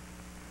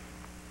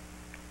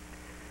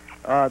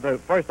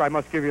first I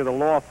must give you the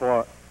law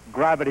for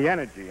gravity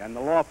energy. And the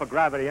law for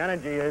gravity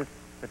energy is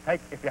to take,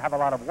 if you have a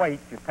lot of weight,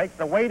 you take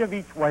the weight of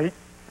each weight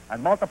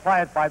and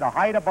multiply it by the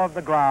height above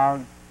the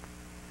ground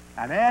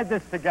and add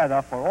this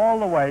together for all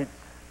the weights,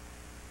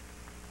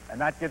 and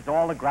that gives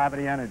all the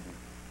gravity energy.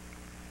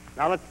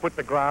 Now let's put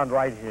the ground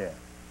right here.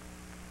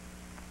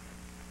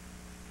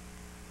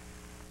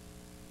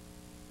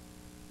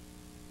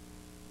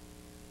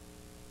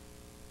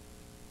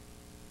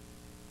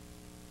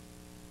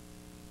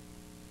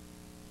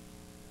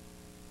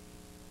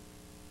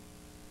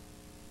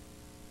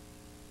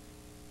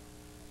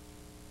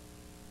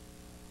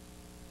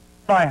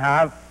 I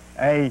have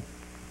a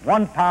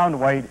 1 pound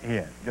weight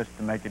here, just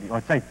to make it,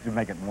 or say to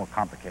make it more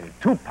complicated,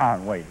 2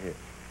 pound weight here.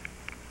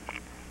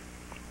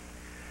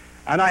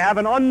 and I have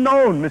an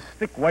unknown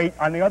mystic weight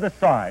on the other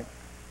side.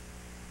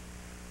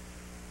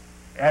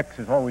 X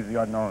is always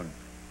the unknown.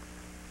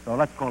 So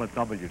let's call it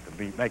W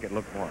to make it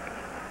look more.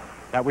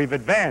 That we've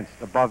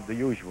advanced above the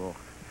usual.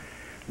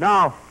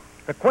 Now,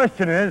 the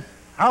question is,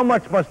 how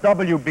much must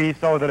W be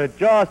so that it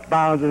just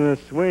bounces and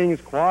it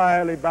swings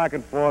quietly back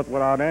and forth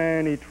without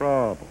any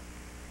trouble?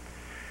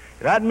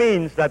 That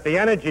means that the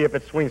energy, if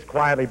it swings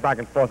quietly back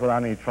and forth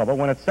without any trouble,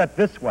 when it's set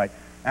this way,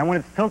 and when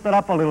it's tilted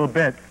up a little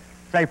bit,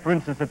 say, for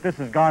instance, that this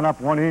has gone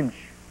up 1 inch,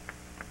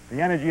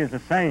 the energy is the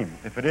same.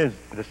 If it is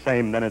the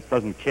same, then it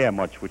doesn't care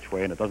much which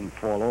way, and it doesn't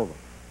fall over.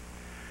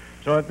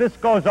 So if this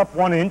goes up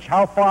 1 inch,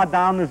 how far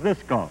down does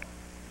this go?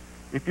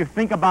 If you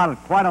think about it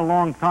quite a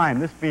long time,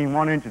 this being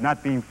 1 inch and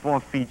that being 4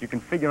 feet, you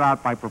can figure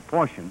out by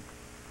proportion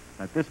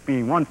that this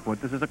being 1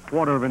 foot, this is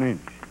 1/4 of an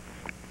inch.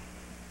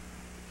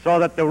 So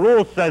that the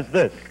rule says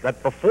this,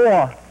 that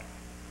before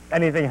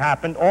anything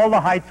happened, all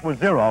the heights were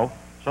 0,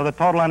 so the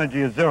total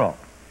energy is 0.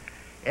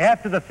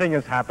 After the thing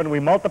has happened, we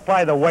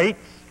multiply the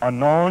weights,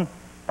 unknown,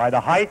 by the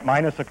height,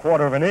 minus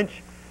 1/4 of an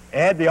inch,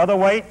 add the other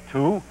weight,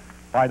 2,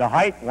 by the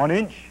height, 1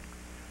 inch,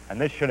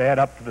 and this should add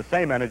up to the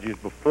same energy as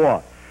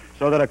before.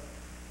 So that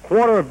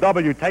 1/4 of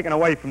W taken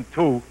away from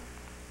 2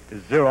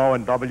 is 0,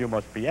 and W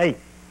must be 8.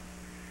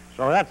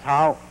 So that's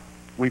how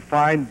we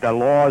find the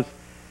laws.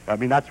 I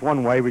mean, that's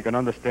one way we can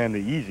understand the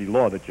easy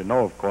law that you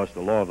know, of course,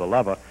 the law of the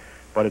lever.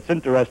 But it's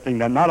interesting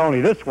that not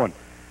only this one,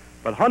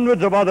 but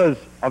hundreds of others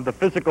of the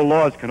physical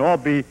laws can all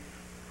be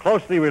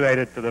closely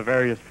related to the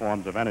various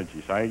forms of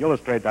energy. So I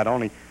illustrate that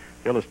only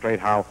to illustrate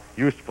how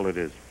useful it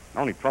is. The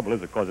only trouble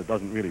is, of course, it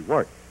doesn't really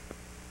work.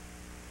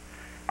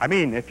 I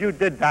mean, if you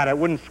did that, it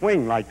wouldn't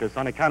swing like this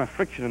on account of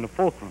friction in the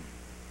fulcrum.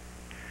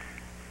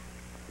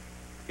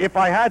 If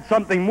I had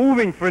something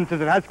moving, for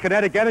instance, it has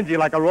kinetic energy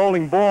like a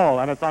rolling ball,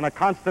 and it's on a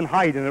constant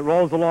height, and it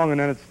rolls along and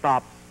then it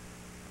stops.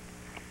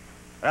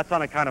 That's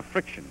on account of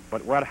friction.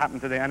 But what happened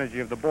to the energy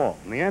of the ball?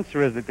 And the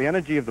answer is that the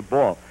energy of the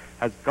ball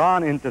has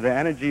gone into the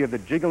energy of the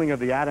jiggling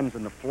of the atoms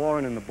in the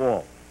fluorine in the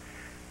ball.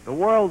 The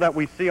world that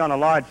we see on a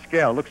large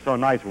scale looks so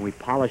nice when we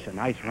polish a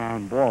nice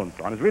round ball and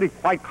so on. It's really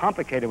quite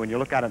complicated when you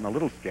look at it on a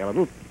little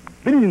scale.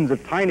 Billions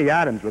of tiny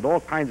atoms with all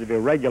kinds of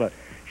irregular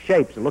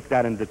shapes looked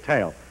at in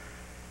detail.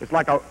 It's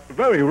like a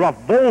very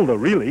rough boulder,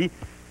 really,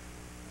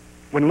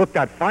 when looked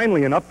at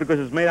finely enough, because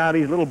it's made out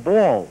of these little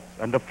balls.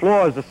 And the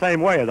floor is the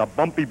same way, as a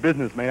bumpy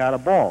business made out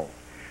of balls.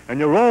 And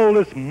you roll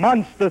this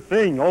monster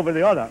thing over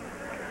the other.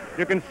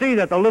 You can see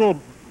that the little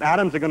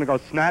atoms are going to go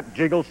snap,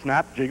 jiggle,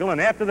 and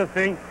after the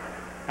thing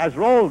has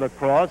rolled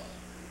across,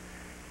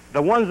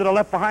 the ones that are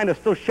left behind are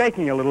still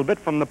shaking a little bit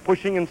from the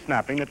pushing and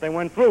snapping that they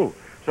went through.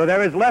 So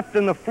there is left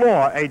in the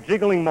floor a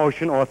jiggling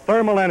motion or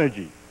thermal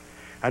energy.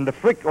 And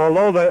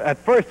although at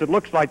first it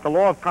looks like the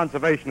law of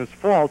conservation is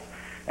false,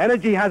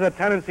 energy has a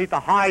tendency to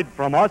hide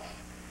from us,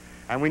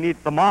 and we need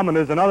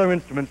thermometers and other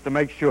instruments to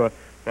make sure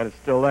that it's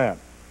still there.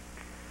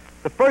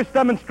 The first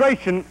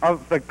demonstration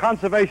of the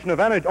conservation of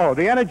energy,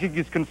 the energy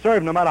is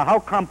conserved no matter how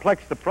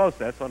complex the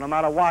process, or no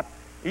matter what,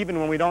 even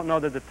when we don't know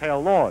the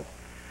detailed laws.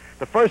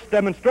 The first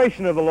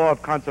demonstration of the law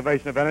of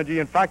conservation of energy,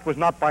 in fact, was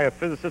not by a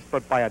physicist,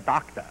 but by a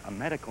doctor, a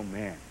medical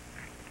man.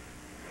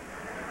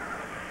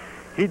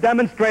 He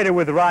demonstrated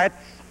with rats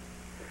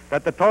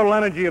that the total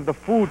energy of the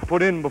food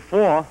put in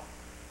before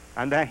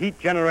and the heat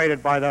generated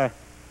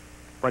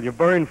you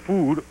burn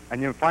food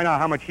and you find out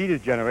how much heat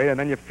is generated, and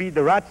then you feed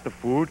the rats the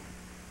food,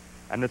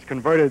 and it's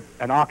converted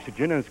an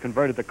oxygen and it's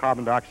converted to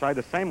carbon dioxide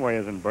the same way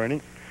as in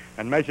burning,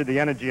 and measure the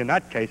energy in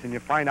that case, and you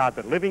find out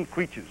that living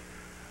creatures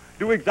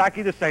do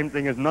exactly the same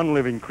thing as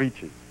non-living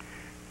creatures.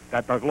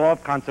 That the law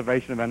of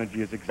conservation of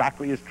energy is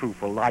exactly as true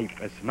for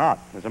life as not.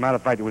 As a matter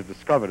of fact, it was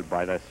discovered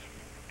by this.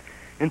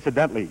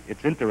 Incidentally,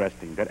 it's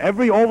interesting that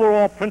every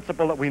overall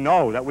principle that we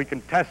know that we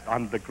can test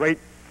on the great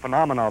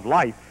phenomena of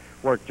life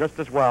work just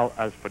as well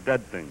as for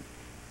dead things.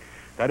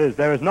 That is,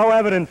 there is no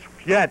evidence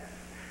yet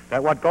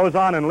that what goes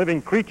on in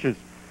living creatures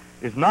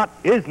is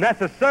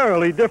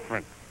necessarily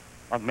different.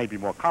 Or maybe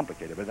more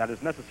complicated, but that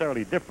is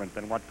necessarily different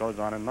than what goes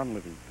on in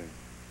non-living things.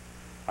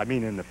 I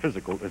mean in the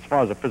physical, as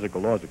far as the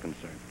physical laws are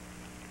concerned.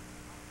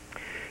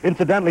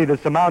 Incidentally,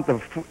 this amount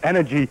of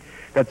energy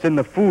that's in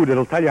the food,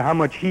 it'll tell you how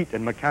much heat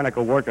and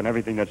mechanical work and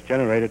everything that's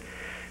generated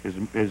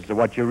is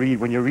what you read.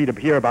 When you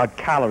hear about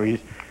calories,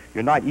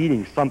 you're not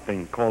eating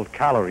something called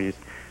calories,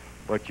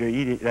 but you're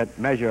eating that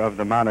measure of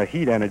the amount of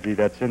heat energy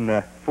that's in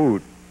the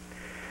food.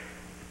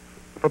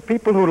 For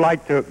people who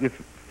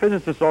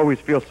physicists always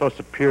feel so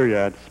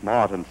superior and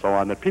smart and so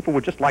on, that people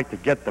would just like to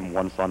get them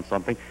once on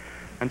something.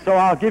 And so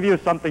I'll give you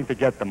something to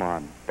get them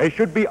on. They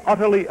should be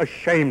utterly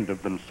ashamed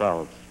of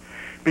themselves,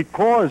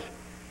 because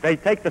they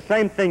take the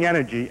same thing,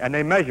 energy, and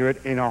they measure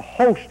it in a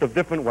host of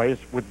different ways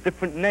with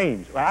different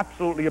names.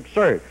 Absolutely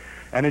absurd.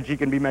 Energy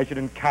can be measured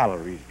in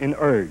calories, in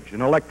ergs,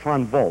 in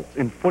electron volts,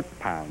 in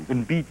foot-pounds,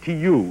 in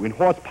BTU, in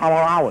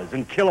horsepower hours,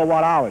 in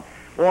kilowatt hours,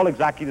 all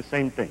exactly the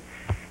same thing.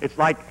 It's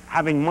like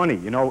having money,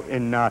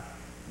 in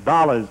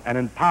dollars and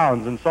in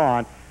pounds and so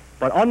on.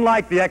 But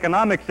unlike the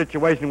economic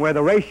situation where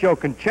the ratio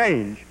can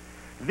change,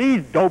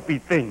 these dopey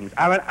things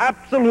are an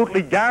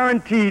absolutely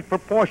guaranteed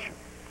proportion.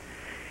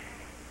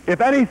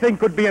 If anything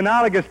could be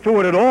analogous to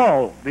it at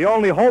all, the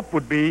only hope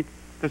would be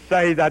to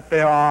say that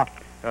there are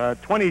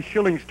 20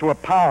 shillings to a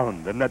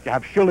pound, and that you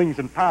have shillings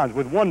and pounds,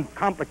 with one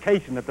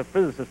complication that the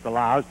physicist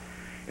allows,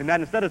 and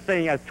that instead of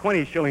saying he has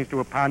 20 shillings to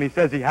a pound, he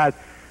says he has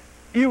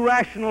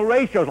irrational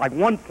ratios like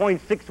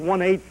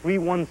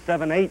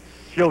 1.6183178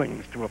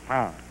 shillings to a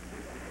pound.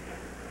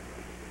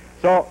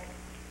 So,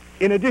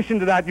 in addition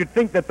to that, you'd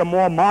think that the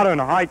more modern,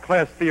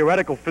 high-class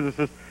theoretical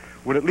physicists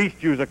would at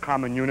least use a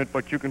common unit,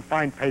 but you can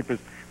find papers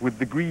with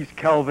degrees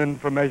Kelvin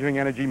for measuring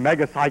energy,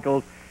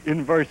 megacycles,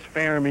 inverse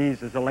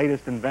Fermis is the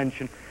latest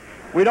invention.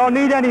 We don't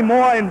need any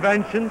more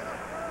inventions.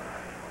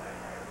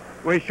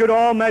 We should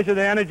all measure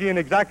the energy in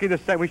exactly the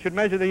same. We should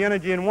measure the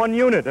energy in one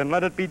unit and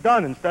let it be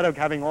done instead of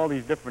having all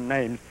these different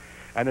names.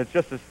 And it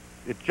just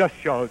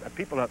shows that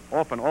people are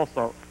often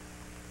also,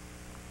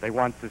 they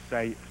want to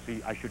say,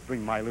 see, I should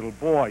bring my little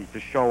boy to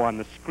show on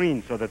the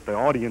screen so that the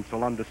audience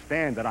will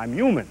understand that I'm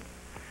human.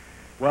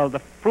 Well,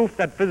 the proof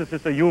that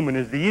physicists are human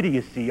is the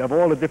idiocy of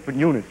all the different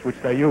units which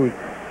they use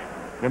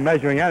in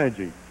measuring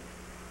energy.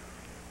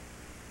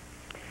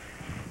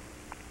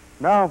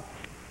 Now,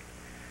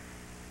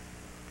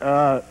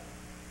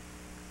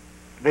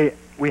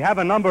 we have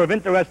a number of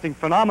interesting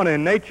phenomena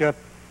in nature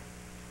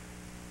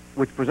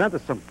which present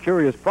us some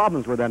curious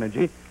problems with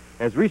energy.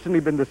 Has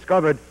recently been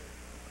discovered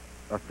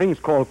things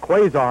called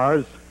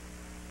quasars,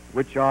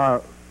 which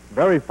are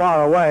very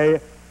far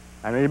away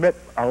and emit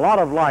a lot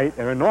of light.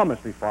 They're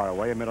enormously far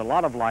away, emit a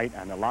lot of light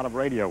and a lot of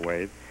radio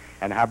waves,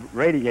 and have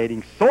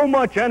radiating so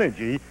much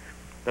energy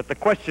that the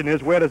question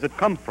is, where does it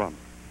come from?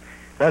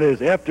 That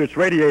is, after it's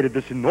radiated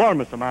this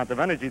enormous amount of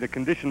energy, the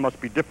condition must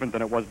be different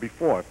than it was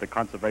before, if the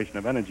conservation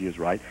of energy is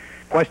right.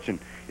 Question,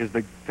 is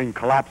the thing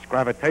collapsed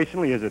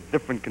gravitationally? Is it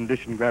different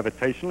condition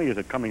gravitationally? Is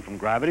it coming from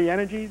gravity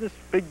energy, this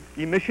big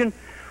emission?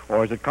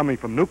 Or is it coming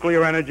from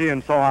nuclear energy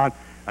and so on?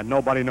 And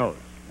nobody knows.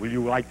 Will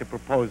you like to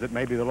propose that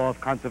maybe the law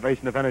of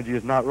conservation of energy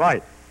is not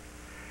right?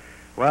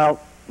 Well,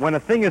 when a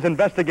thing is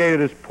investigated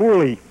as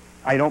poorly,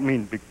 I don't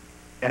mean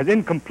as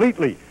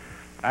incompletely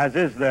as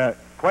is the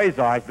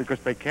quasars, because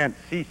they can't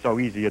see so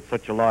easy at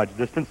such a large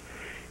distance,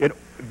 it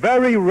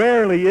very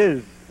rarely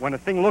is, when a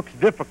thing looks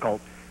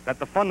difficult, that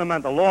the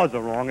fundamental laws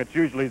are wrong. It's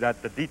usually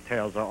that the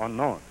details are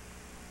unknown.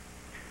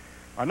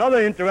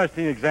 Another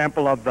interesting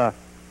example of the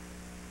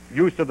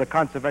use of the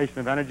conservation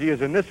of energy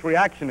is in this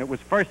reaction. It was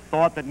first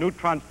thought that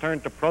neutrons turn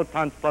to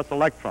protons plus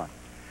electrons.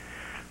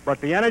 But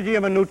the energy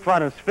of a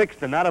neutron is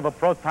fixed, and that of a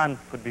proton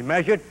could be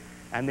measured,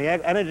 and the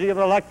energy of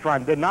an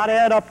electron did not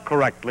add up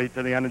correctly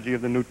to the energy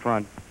of the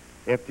neutron.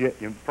 If the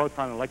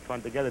proton and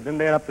electron together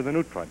didn't add up to the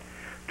neutron.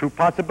 Two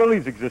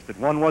possibilities existed.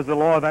 One was the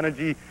law of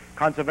energy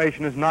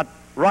conservation is not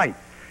right.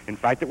 In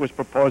fact, it was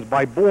proposed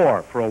by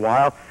Bohr for a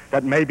while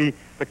that maybe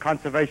the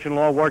conservation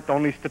law worked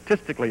only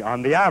statistically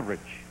on the average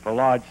for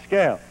large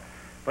scale.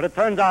 But it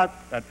turns out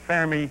that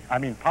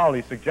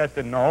Pauli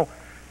suggested no,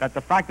 that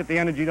the fact that the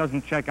energy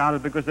doesn't check out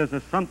is because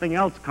there's something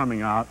else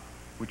coming out,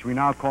 which we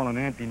now call an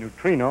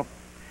antineutrino,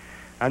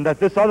 and that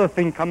this other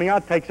thing coming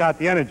out takes out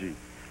the energy.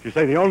 You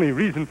say the only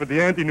reason for the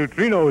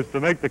antineutrino is to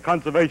make the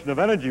conservation of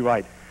energy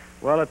right.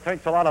 Well, it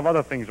takes a lot of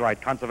other things right.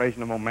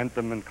 Conservation of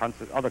momentum and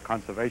other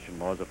conservation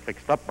laws are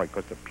fixed up right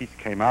because the piece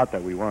came out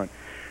that we weren't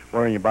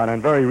worrying about.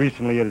 And very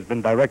recently it has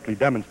been directly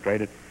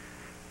demonstrated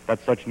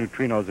that such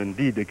neutrinos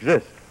indeed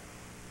exist.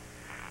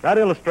 That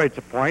illustrates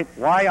a point.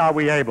 Why are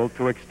we able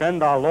to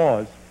extend our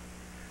laws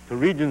to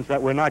regions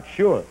that we're not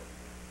sure?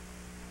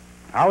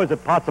 How is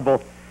it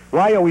possible?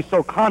 Why are we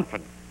so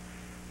confident?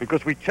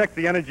 Because we check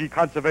the energy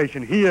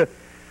conservation here.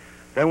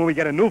 Then when we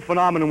get a new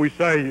phenomenon, we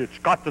say it's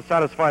got to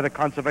satisfy the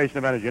conservation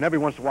of energy. And every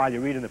once in a while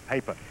you read in the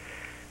paper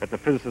that the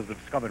physicists have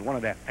discovered one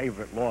of their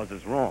favorite laws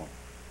is wrong.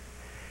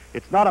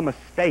 It's not a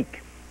mistake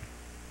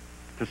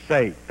to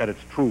say that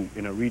it's true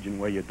in a region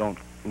where you don't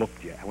look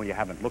yet, when you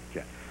haven't looked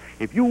yet.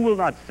 If you will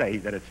not say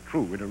that it's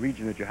true in a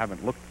region that you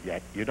haven't looked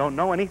yet, you don't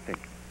know anything.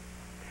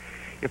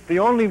 If the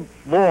only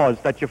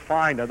laws that you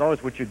find are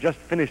those which you just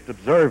finished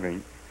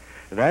observing,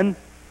 then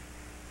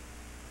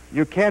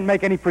you can't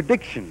make any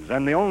predictions,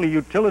 and the only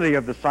utility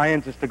of the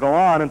science is to go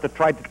on and to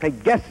try to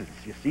take guesses.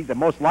 You see, the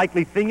most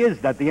likely thing is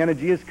that the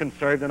energy is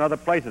conserved in other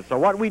places. So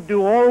what we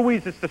do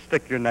always is to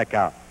stick your neck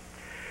out.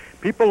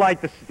 People like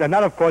this, and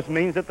that of course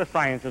means that the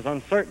science is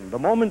uncertain. The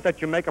moment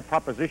that you make a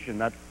proposition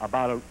that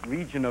about a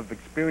region of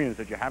experience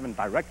that you haven't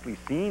directly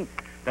seen,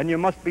 then you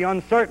must be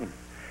uncertain.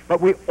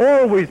 But we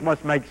always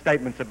must make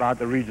statements about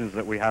the regions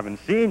that we haven't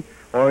seen,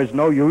 or there's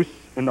no use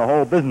in the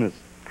whole business.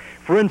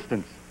 For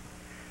instance,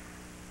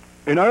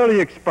 in early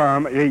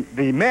experiment,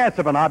 the mass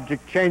of an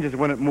object changes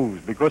when it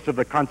moves. Because of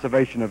the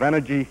conservation of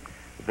energy,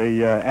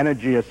 the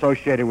energy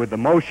associated with the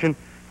motion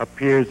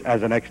appears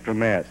as an extra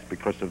mass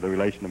because of the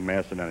relation of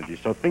mass and energy.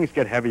 So things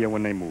get heavier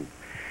when they move.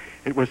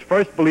 It was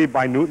first believed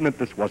by Newton that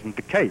this wasn't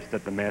the case,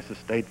 that the masses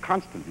stayed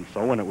constant. And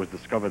so when it was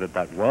discovered that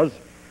that was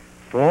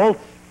false,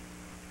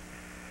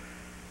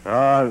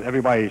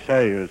 everybody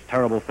say it was a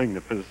terrible thing.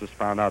 The physicists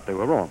found out they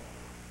were wrong.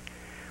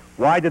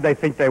 Why did they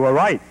think they were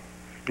right?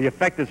 the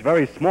effect is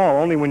very small.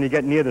 Only when you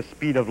get near the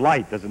speed of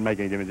light does it make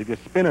any difference. If you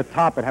spin a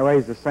top, it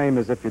weighs the same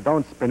as if you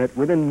don't spin it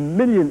within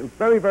million,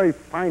 very, very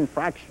fine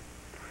fraction.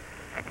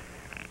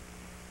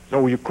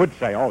 So you could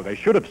say, oh, they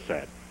should have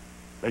said,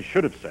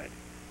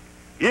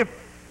 if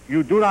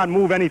you do not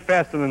move any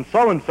faster than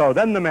so-and-so,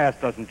 then the mass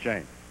doesn't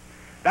change.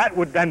 That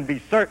would then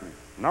be certain.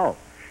 No.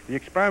 The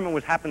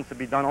experiment happens to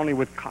be done only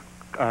with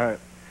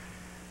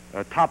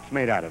tops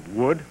made out of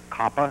wood,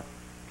 copper,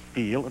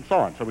 steel, and so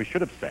on. So we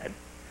should have said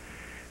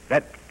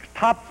that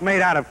tops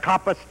made out of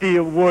copper,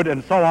 steel, wood,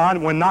 and so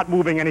on were not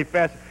moving any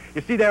faster.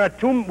 You see,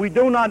 we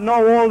do not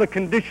know all the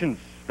conditions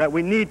that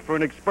we need for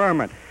an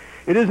experiment.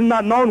 It is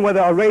not known whether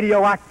a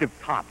radioactive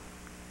top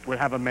would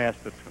have a mass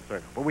that's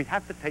conserved, but we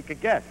have to take a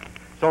guess.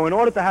 So in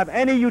order to have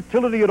any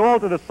utility at all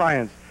to the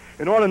science,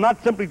 in order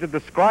not simply to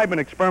describe an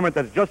experiment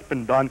that's just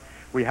been done,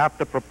 we have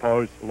to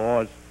propose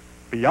laws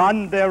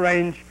beyond their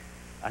range,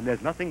 and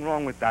there's nothing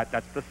wrong with that.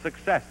 That's the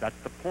success. That's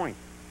the point.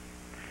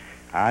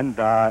 And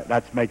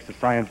that makes the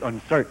science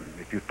uncertain.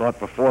 If you thought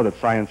before that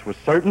science was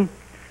certain,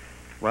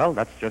 well,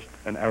 that's just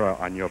an error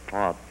on your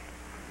part.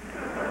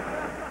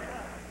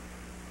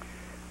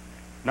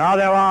 Now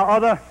there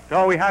are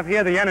so we have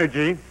here the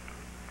energy,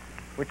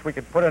 which we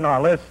could put in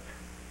our list.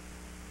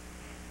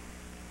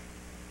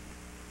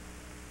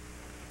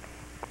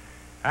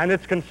 And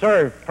it's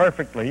conserved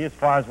perfectly as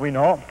far as we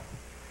know,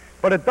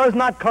 but it does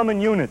not come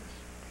in units.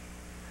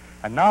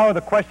 And now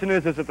the question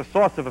is it the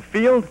source of a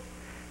field?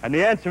 And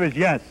the answer is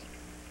yes.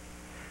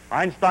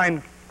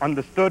 Einstein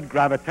understood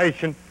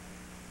gravitation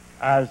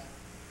as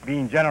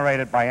being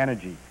generated by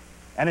energy.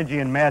 Energy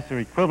and mass are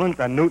equivalent,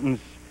 and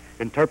Newton's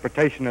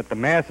interpretation that the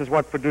mass is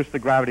what produced the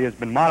gravity has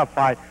been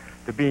modified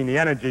to being the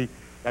energy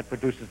that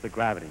produces the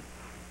gravity.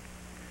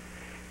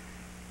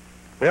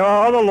 There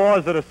are other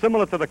laws that are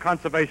similar to the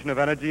conservation of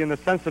energy in the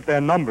sense that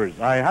they're numbers.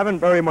 I haven't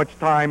very much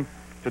time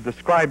to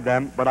describe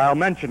them, but I'll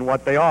mention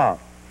what they are.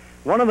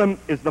 One of them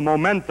is the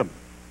momentum.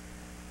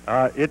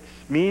 It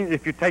means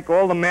if you take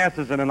all the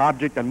masses in an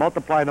object and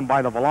multiply them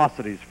by the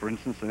velocities, for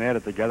instance, and add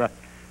it together,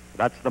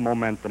 that's the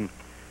momentum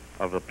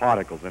of the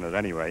particles in it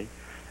anyway.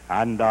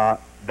 And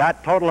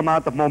that total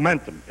amount of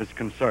momentum is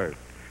conserved.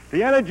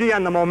 The energy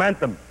and the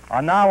momentum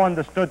are now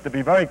understood to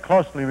be very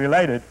closely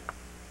related,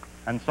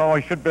 and so I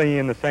should be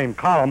in the same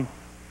column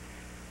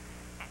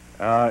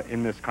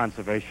in this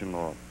conservation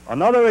law.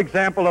 Another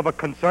example of a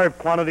conserved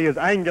quantity is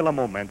angular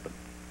momentum,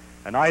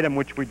 an item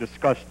which we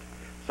discussed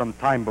some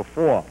time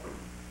before.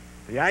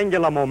 The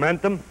angular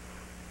momentum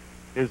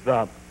is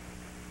the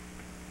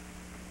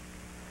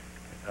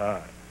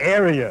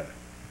area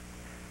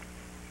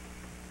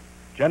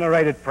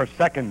generated per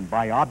second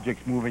by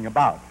objects moving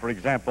about. For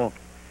example,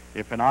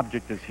 if an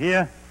object is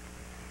here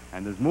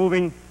and is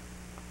moving,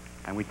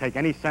 and we take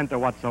any center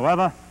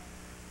whatsoever,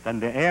 then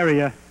the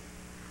area,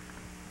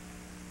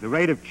 the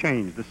rate of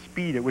change, the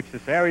speed at which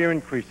this area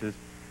increases,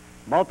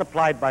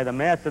 multiplied by the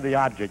mass of the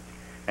object,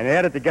 and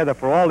added together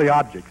for all the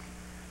objects,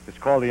 is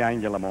called the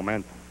angular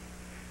momentum.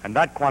 And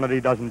that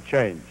quantity doesn't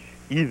change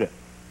either.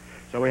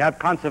 So we have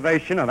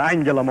conservation of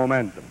angular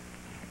momentum.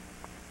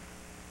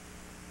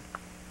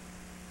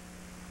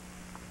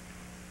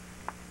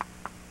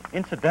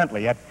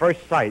 Incidentally, at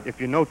first sight, if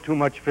you know too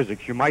much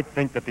physics, you might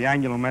think that the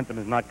angular momentum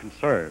is not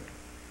conserved.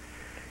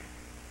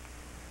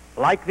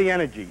 Like the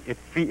energy,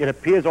 it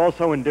appears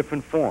also in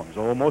different forms,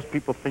 although most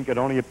people think it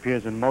only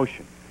appears in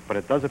motion. But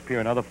it does appear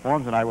in other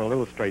forms, and I will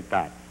illustrate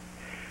that.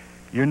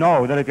 You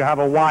know that if you have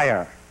a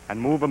wire and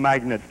move a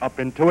magnet up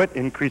into it,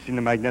 increasing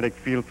the magnetic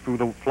field through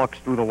the flux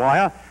through the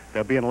wire,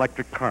 there'll be an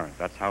electric current.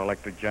 That's how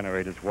electric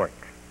generators work.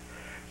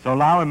 So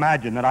now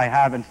imagine that I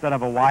have, instead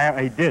of a wire,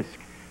 a disk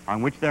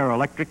on which there are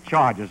electric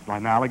charges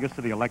analogous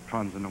to the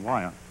electrons in the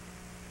wire.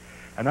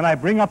 And then I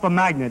bring up a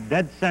magnet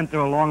dead center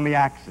along the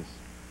axis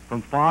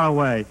from far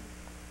away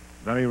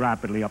very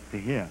rapidly up to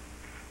here.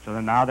 So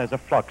then now there's a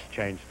flux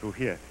change through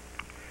here.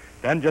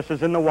 Then, just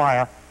as in the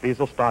wire, these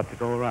will start to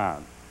go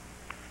around.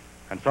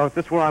 And so if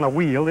this were on a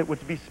wheel, it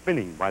would be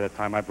spinning by the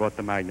time I brought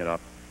the magnet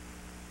up.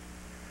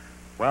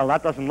 Well,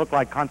 that doesn't look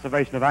like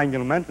conservation of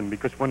angular momentum,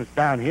 because when it's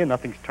down here,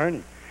 nothing's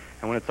turning.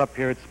 And when it's up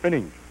here, it's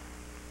spinning.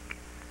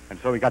 And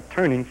so we got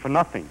turning for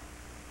nothing.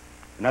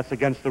 And that's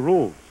against the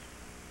rules.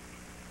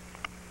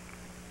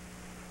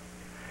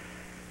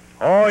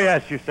 Oh,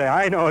 yes, you say,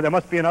 I know, there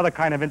must be another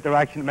kind of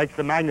interaction that makes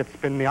the magnet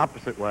spin the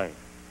opposite way.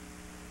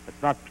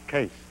 That's not the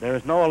case. There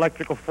is no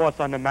electrical force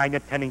on the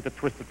magnet tending to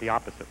twist it the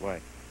opposite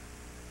way.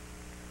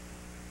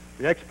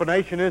 The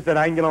explanation is that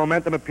angular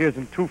momentum appears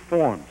in two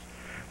forms.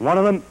 One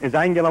of them is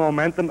angular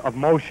momentum of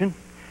motion,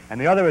 and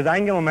the other is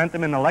angular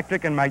momentum in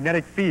electric and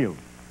magnetic field.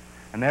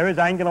 And there is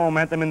angular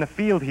momentum in the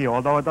field here,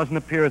 although it doesn't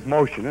appear as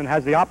motion, and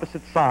has the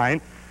opposite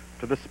sign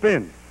to the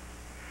spin.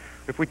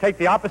 If we take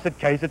the opposite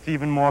case, it's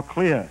even more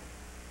clear.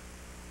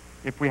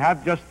 If we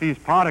have just these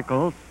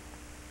particles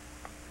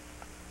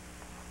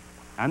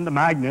and the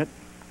magnet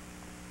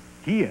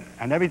here,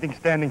 and everything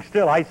standing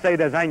still, I say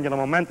there's angular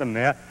momentum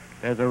there.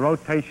 There's a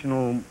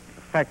rotational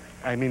effect.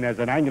 I mean, there's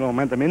an angular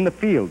momentum in the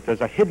field.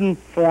 There's a hidden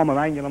form of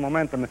angular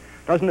momentum that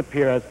doesn't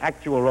appear as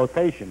actual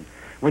rotation.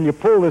 When you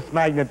pull this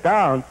magnet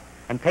down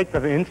and take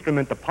the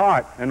instrument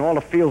apart and all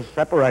the fields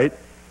separate,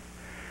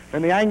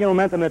 then the angular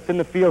momentum that's in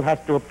the field has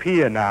to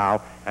appear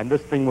now, and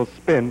this thing will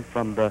spin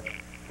from the,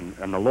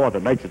 and the law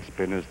that makes it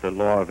spin is the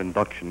law of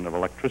induction of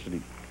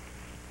electricity.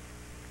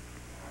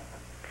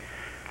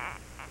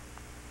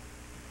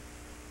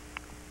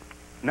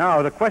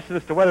 Now, the question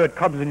as to whether it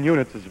comes in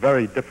units is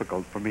very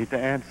difficult for me to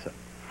answer.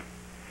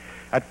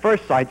 At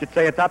first sight, you'd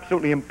say it's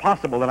absolutely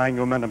impossible that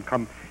angular momentum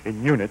come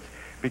in units,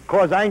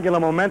 because angular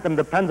momentum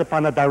depends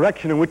upon the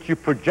direction in which you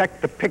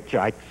project the picture.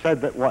 I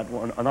said that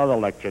another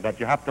lecture, that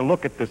you have to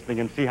look at this thing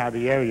and see how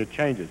the area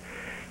changes.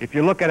 If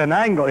you look at an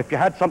angle, if you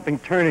had something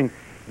turning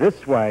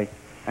this way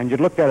and you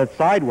looked at it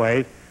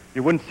sideways,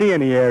 you wouldn't see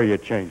any area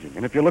changing.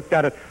 And if you looked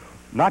at it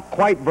not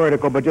quite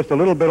vertical, but just a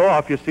little bit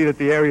off, you see that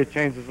the area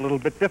changes a little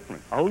bit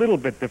different. A little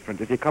bit different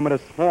if you come at a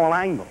small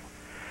angle.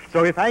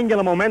 So if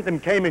angular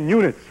momentum came in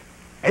units,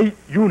 8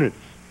 units,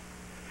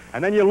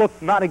 and then you look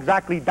not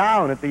exactly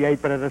down at the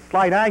 8, but at a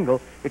slight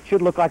angle, it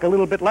should look like a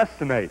little bit less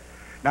than 8.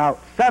 Now,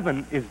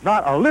 7 is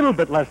not a little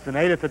bit less than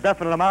 8, it's a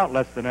definite amount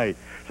less than 8.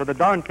 So the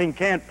darn thing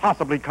can't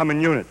possibly come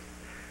in units.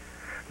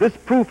 This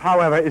proof,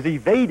 however, is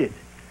evaded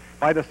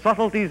by the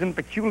subtleties and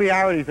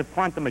peculiarities of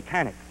quantum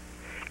mechanics.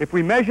 If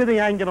we measure the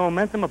angular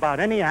momentum about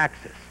any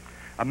axis,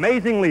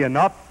 amazingly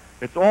enough,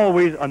 it's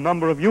always a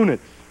number of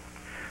units.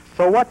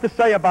 So what to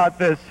say about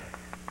this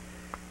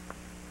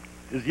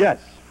is yes.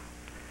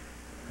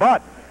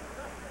 But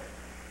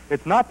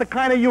it's not the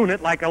kind of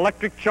unit like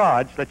electric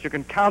charge that you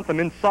can count them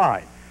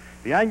inside.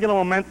 The angular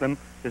momentum,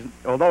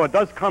 although it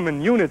does come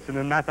in units in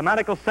a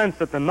mathematical sense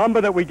that the number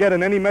that we get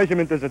in any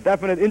measurement is a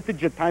definite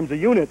integer times a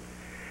unit,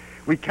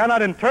 we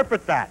cannot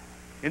interpret that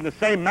in the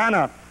same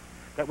manner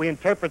that we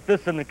interpret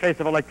this in the case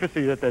of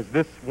electricity, that there's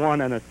this one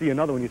and see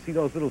another one. You see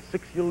those little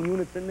 6 little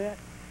units in there?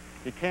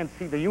 You can't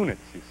see the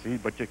units, you see,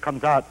 but it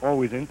comes out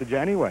always integer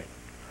anyway,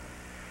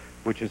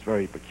 which is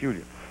very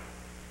peculiar.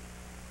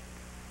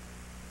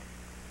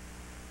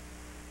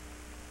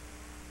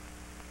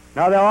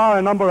 Now, there are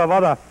a number of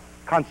other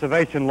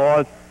conservation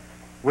laws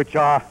which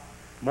are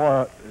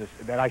more,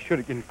 that I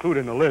should include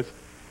in the list,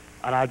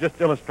 and I'll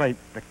just illustrate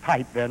the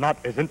type. They're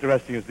not as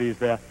interesting as these.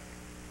 They're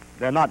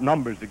not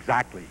numbers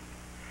exactly.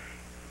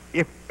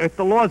 If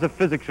the laws of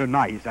physics are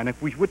nice, and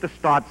if we were to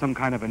start some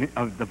kind of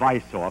a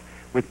device off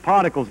with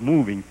particles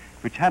moving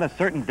which had a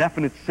certain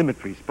definite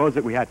symmetry, suppose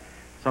that we had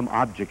some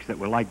objects that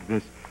were like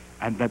this,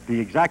 and that the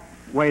exact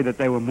way that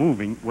they were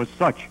moving was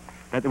such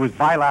that it was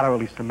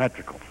bilaterally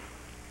symmetrical.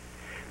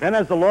 Then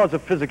as the laws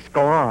of physics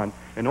go on,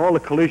 and all the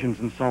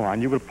collisions and so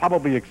on, you would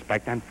probably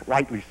expect, and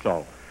rightly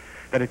so,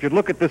 that if you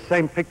look at this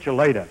same picture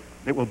later,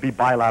 it will be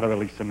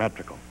bilaterally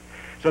symmetrical.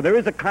 So there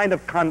is a kind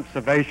of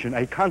conservation,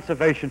 a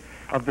conservation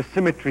of the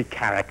symmetry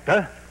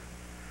character,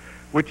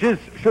 which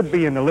should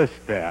be in the list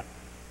there.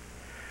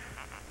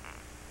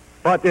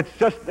 But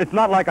it's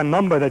not like a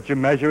number that you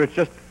measure, it's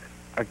just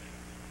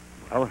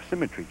a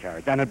symmetry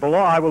character. And below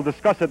I will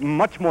discuss it in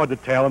much more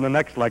detail in the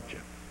next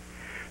lecture.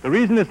 The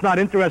reason it's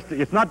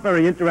not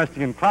very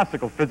interesting in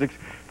classical physics,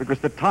 because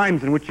the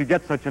times in which you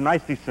get such a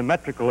nicely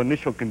symmetrical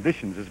initial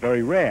conditions is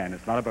very rare, and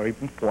it's not a very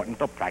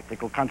important or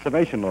practical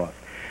conservation law.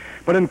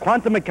 But in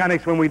quantum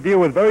mechanics, when we deal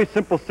with very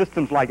simple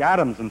systems like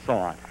atoms and so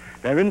on,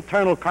 their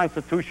internal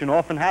constitution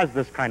often has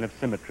this kind of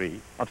symmetry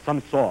of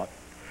some sort,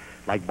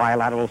 like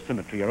bilateral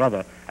symmetry or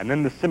other, and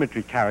then the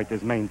symmetry character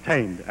is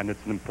maintained, and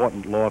it's an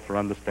important law for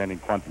understanding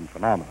quantum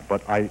phenomena.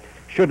 But I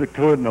should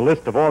include in the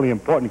list of all the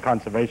important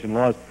conservation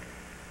laws,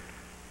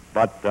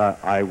 but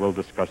I will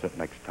discuss it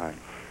next time.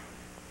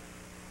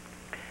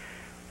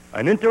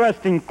 An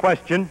interesting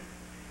question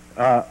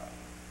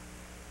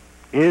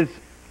is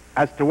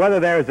as to whether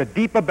there is a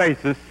deeper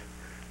basis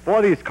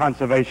for these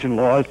conservation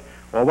laws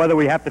or whether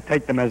we have to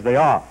take them as they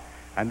are.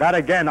 And that,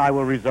 again, I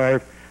will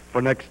reserve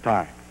for next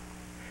time.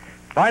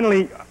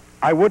 Finally,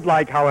 I would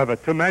like, however,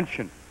 to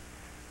mention,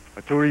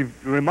 to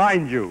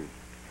remind you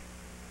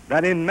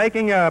that in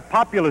making a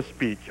popular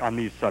speech on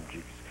these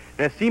subjects,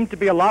 there seem to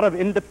be a lot of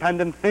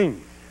independent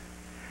things.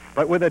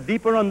 But with a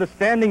deeper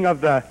understanding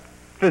of the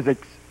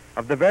physics,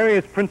 of the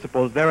various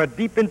principles, there are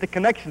deep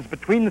interconnections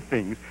between the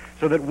things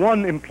so that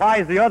one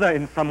implies the other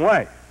in some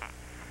way.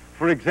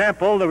 For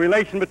example, the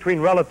relation between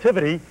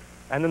relativity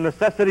and the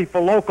necessity for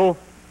local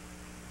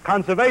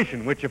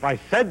conservation, which if I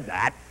said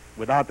that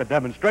without the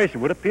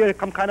demonstration would appear to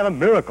come kind of a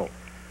miracle.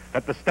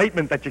 That the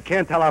statement that you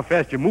can't tell how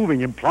fast you're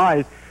moving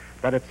implies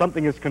that if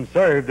something is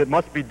conserved, it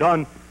must be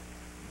done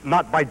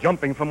not by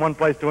jumping from one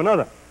place to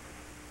another.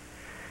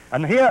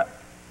 And here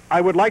I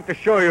would like to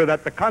show you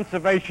that the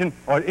conservation,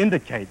 or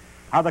indicate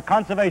how the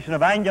conservation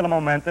of angular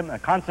momentum, a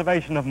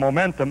conservation of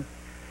momentum,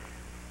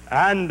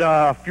 and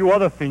a few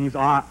other things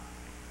are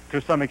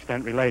to some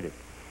extent related.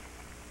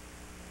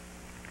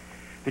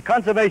 The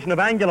conservation of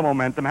angular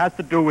momentum has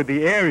to do with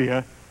the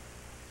area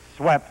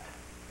swept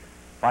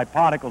by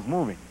particles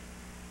moving.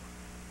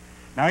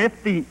 Now,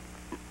 if the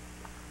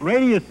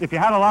radius, if you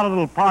had a lot of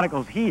little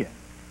particles here,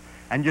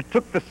 and you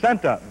took the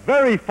center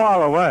very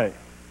far away,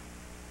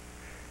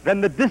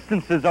 then the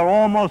distances are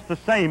almost the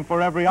same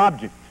for every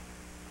object.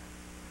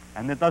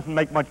 and it doesn't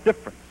make much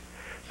difference.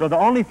 So the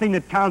only thing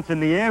that counts in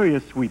the area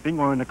sweeping,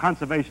 or in the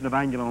conservation of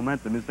angular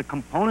momentum, is the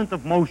component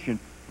of motion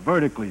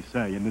vertically,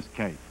 say, in this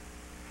case.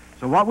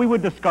 So what we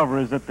would discover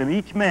is that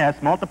each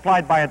mass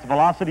multiplied by its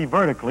velocity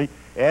vertically,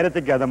 added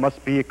together,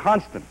 must be a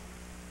constant.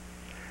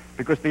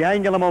 Because the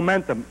angular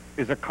momentum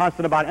is a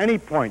constant about any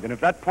point, and if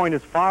that point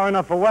is far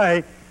enough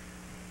away,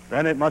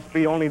 then it must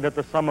be only that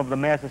the sum of the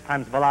masses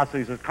times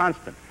velocities is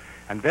constant.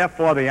 And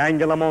therefore, the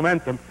angular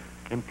momentum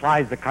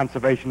implies the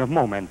conservation of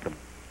momentum.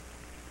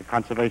 The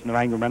conservation of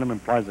angular momentum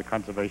implies the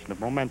conservation of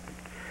momentum.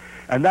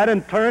 And that,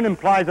 in turn,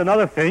 implies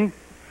another thing,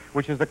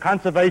 which is the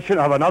conservation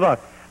of another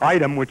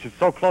item which is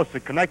so closely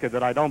connected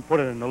that I don't put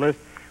it in the list,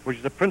 which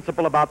is a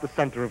principle about the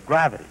center of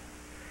gravity.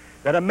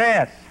 That a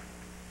mass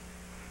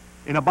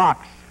in a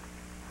box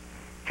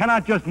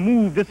cannot just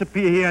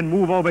disappear here and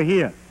move over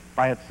here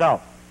by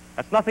itself.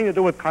 That's nothing to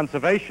do with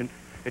conservation.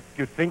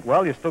 You think,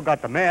 well, you still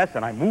got the mass,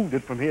 and I moved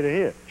it from here to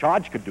here.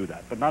 Charge could do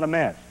that, but not a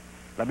mass.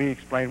 Let me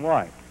explain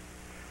why.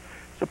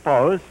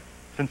 Suppose,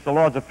 since the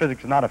laws of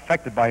physics are not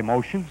affected by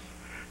motions,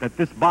 that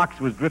this box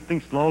was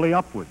drifting slowly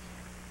upwards.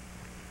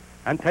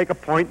 And take a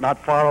point not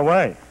far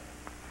away.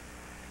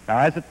 Now,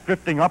 as it's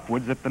drifting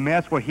upwards, if the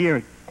mass were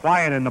here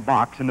quiet in the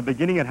box, in the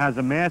beginning it has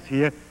a mass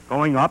here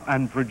going up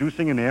and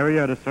producing an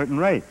area at a certain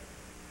rate.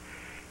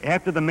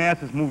 After the mass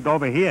has moved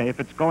over here, if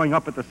it's going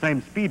up at the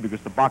same speed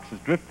because the box is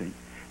drifting,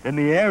 then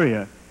the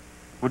area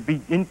would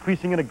be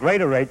increasing at a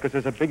greater rate because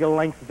there's a bigger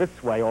length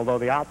this way, although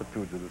the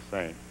altitudes are the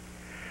same.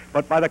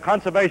 But by the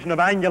conservation of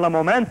angular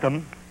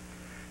momentum,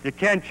 you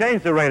can't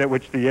change the rate at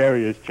which the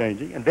area is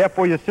changing, and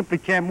therefore you simply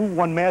can't move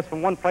one mass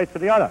from one place to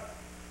the other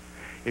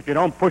if you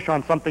don't push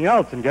on something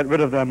else and get rid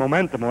of the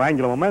momentum or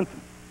angular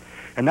momentum.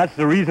 And that's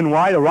the reason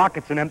why the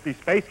rockets in empty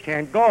space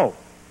can't go.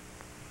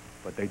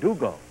 But they do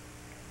go.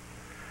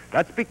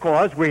 That's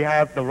because we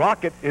have, the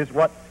rocket is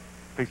what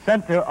the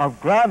center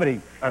of gravity,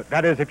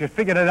 that is, if you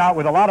figured it out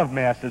with a lot of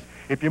masses,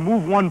 if you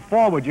move one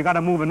forward, you got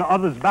to move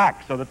others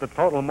back so that the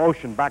total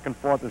motion back and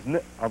forth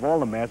of all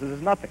the masses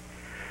is nothing.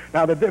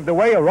 Now, the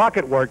way a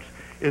rocket works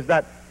is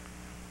that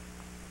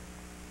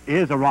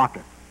here's a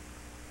rocket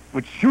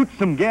which shoots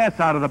some gas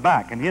out of the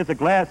back, and here's a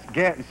gas.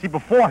 You see,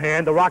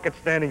 beforehand, the rocket's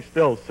standing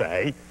still,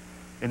 say,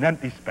 in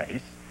empty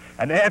space,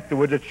 and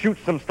afterwards it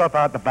shoots some stuff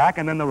out the back,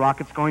 and then the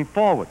rocket's going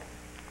forward.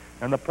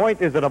 And the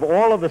point is that of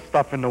all of the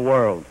stuff in the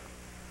world,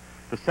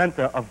 the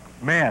center of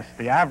mass,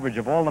 the average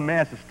of all the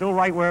mass, is still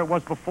right where it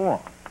was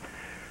before.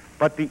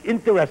 But the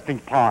interesting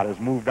part has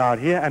moved out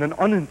here, and an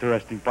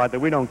uninteresting part that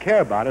we don't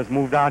care about has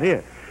moved out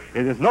here.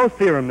 It is no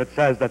theorem that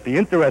says that the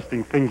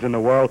interesting things in the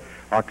world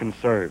are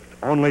conserved,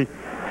 only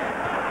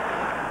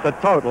the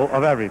total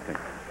of everything.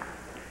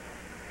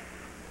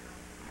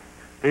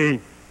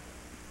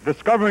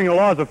 Discovering the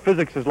laws of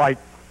physics is like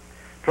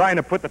trying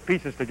to put the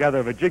pieces together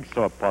of a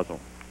jigsaw puzzle.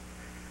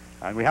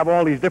 And we have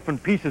all these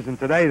different pieces, and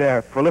today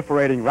they're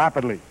proliferating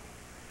rapidly.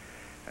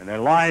 And they're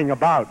lying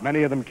about.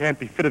 Many of them can't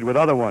be fitted with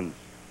other ones.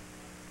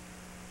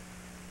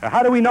 Now,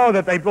 how do we know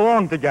that they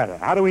belong together?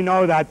 How do we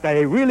know that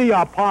they really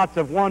are parts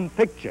of one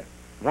picture,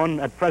 one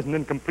at present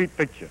incomplete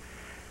picture?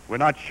 We're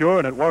not sure,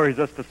 and it worries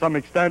us to some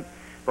extent,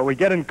 but we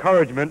get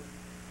encouragement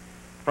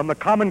from the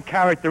common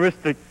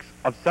characteristics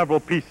of several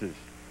pieces.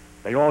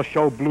 They all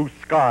show blue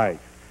sky,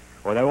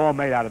 or they're all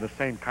made out of the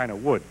same kind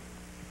of wood.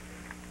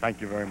 Thank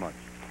you very much.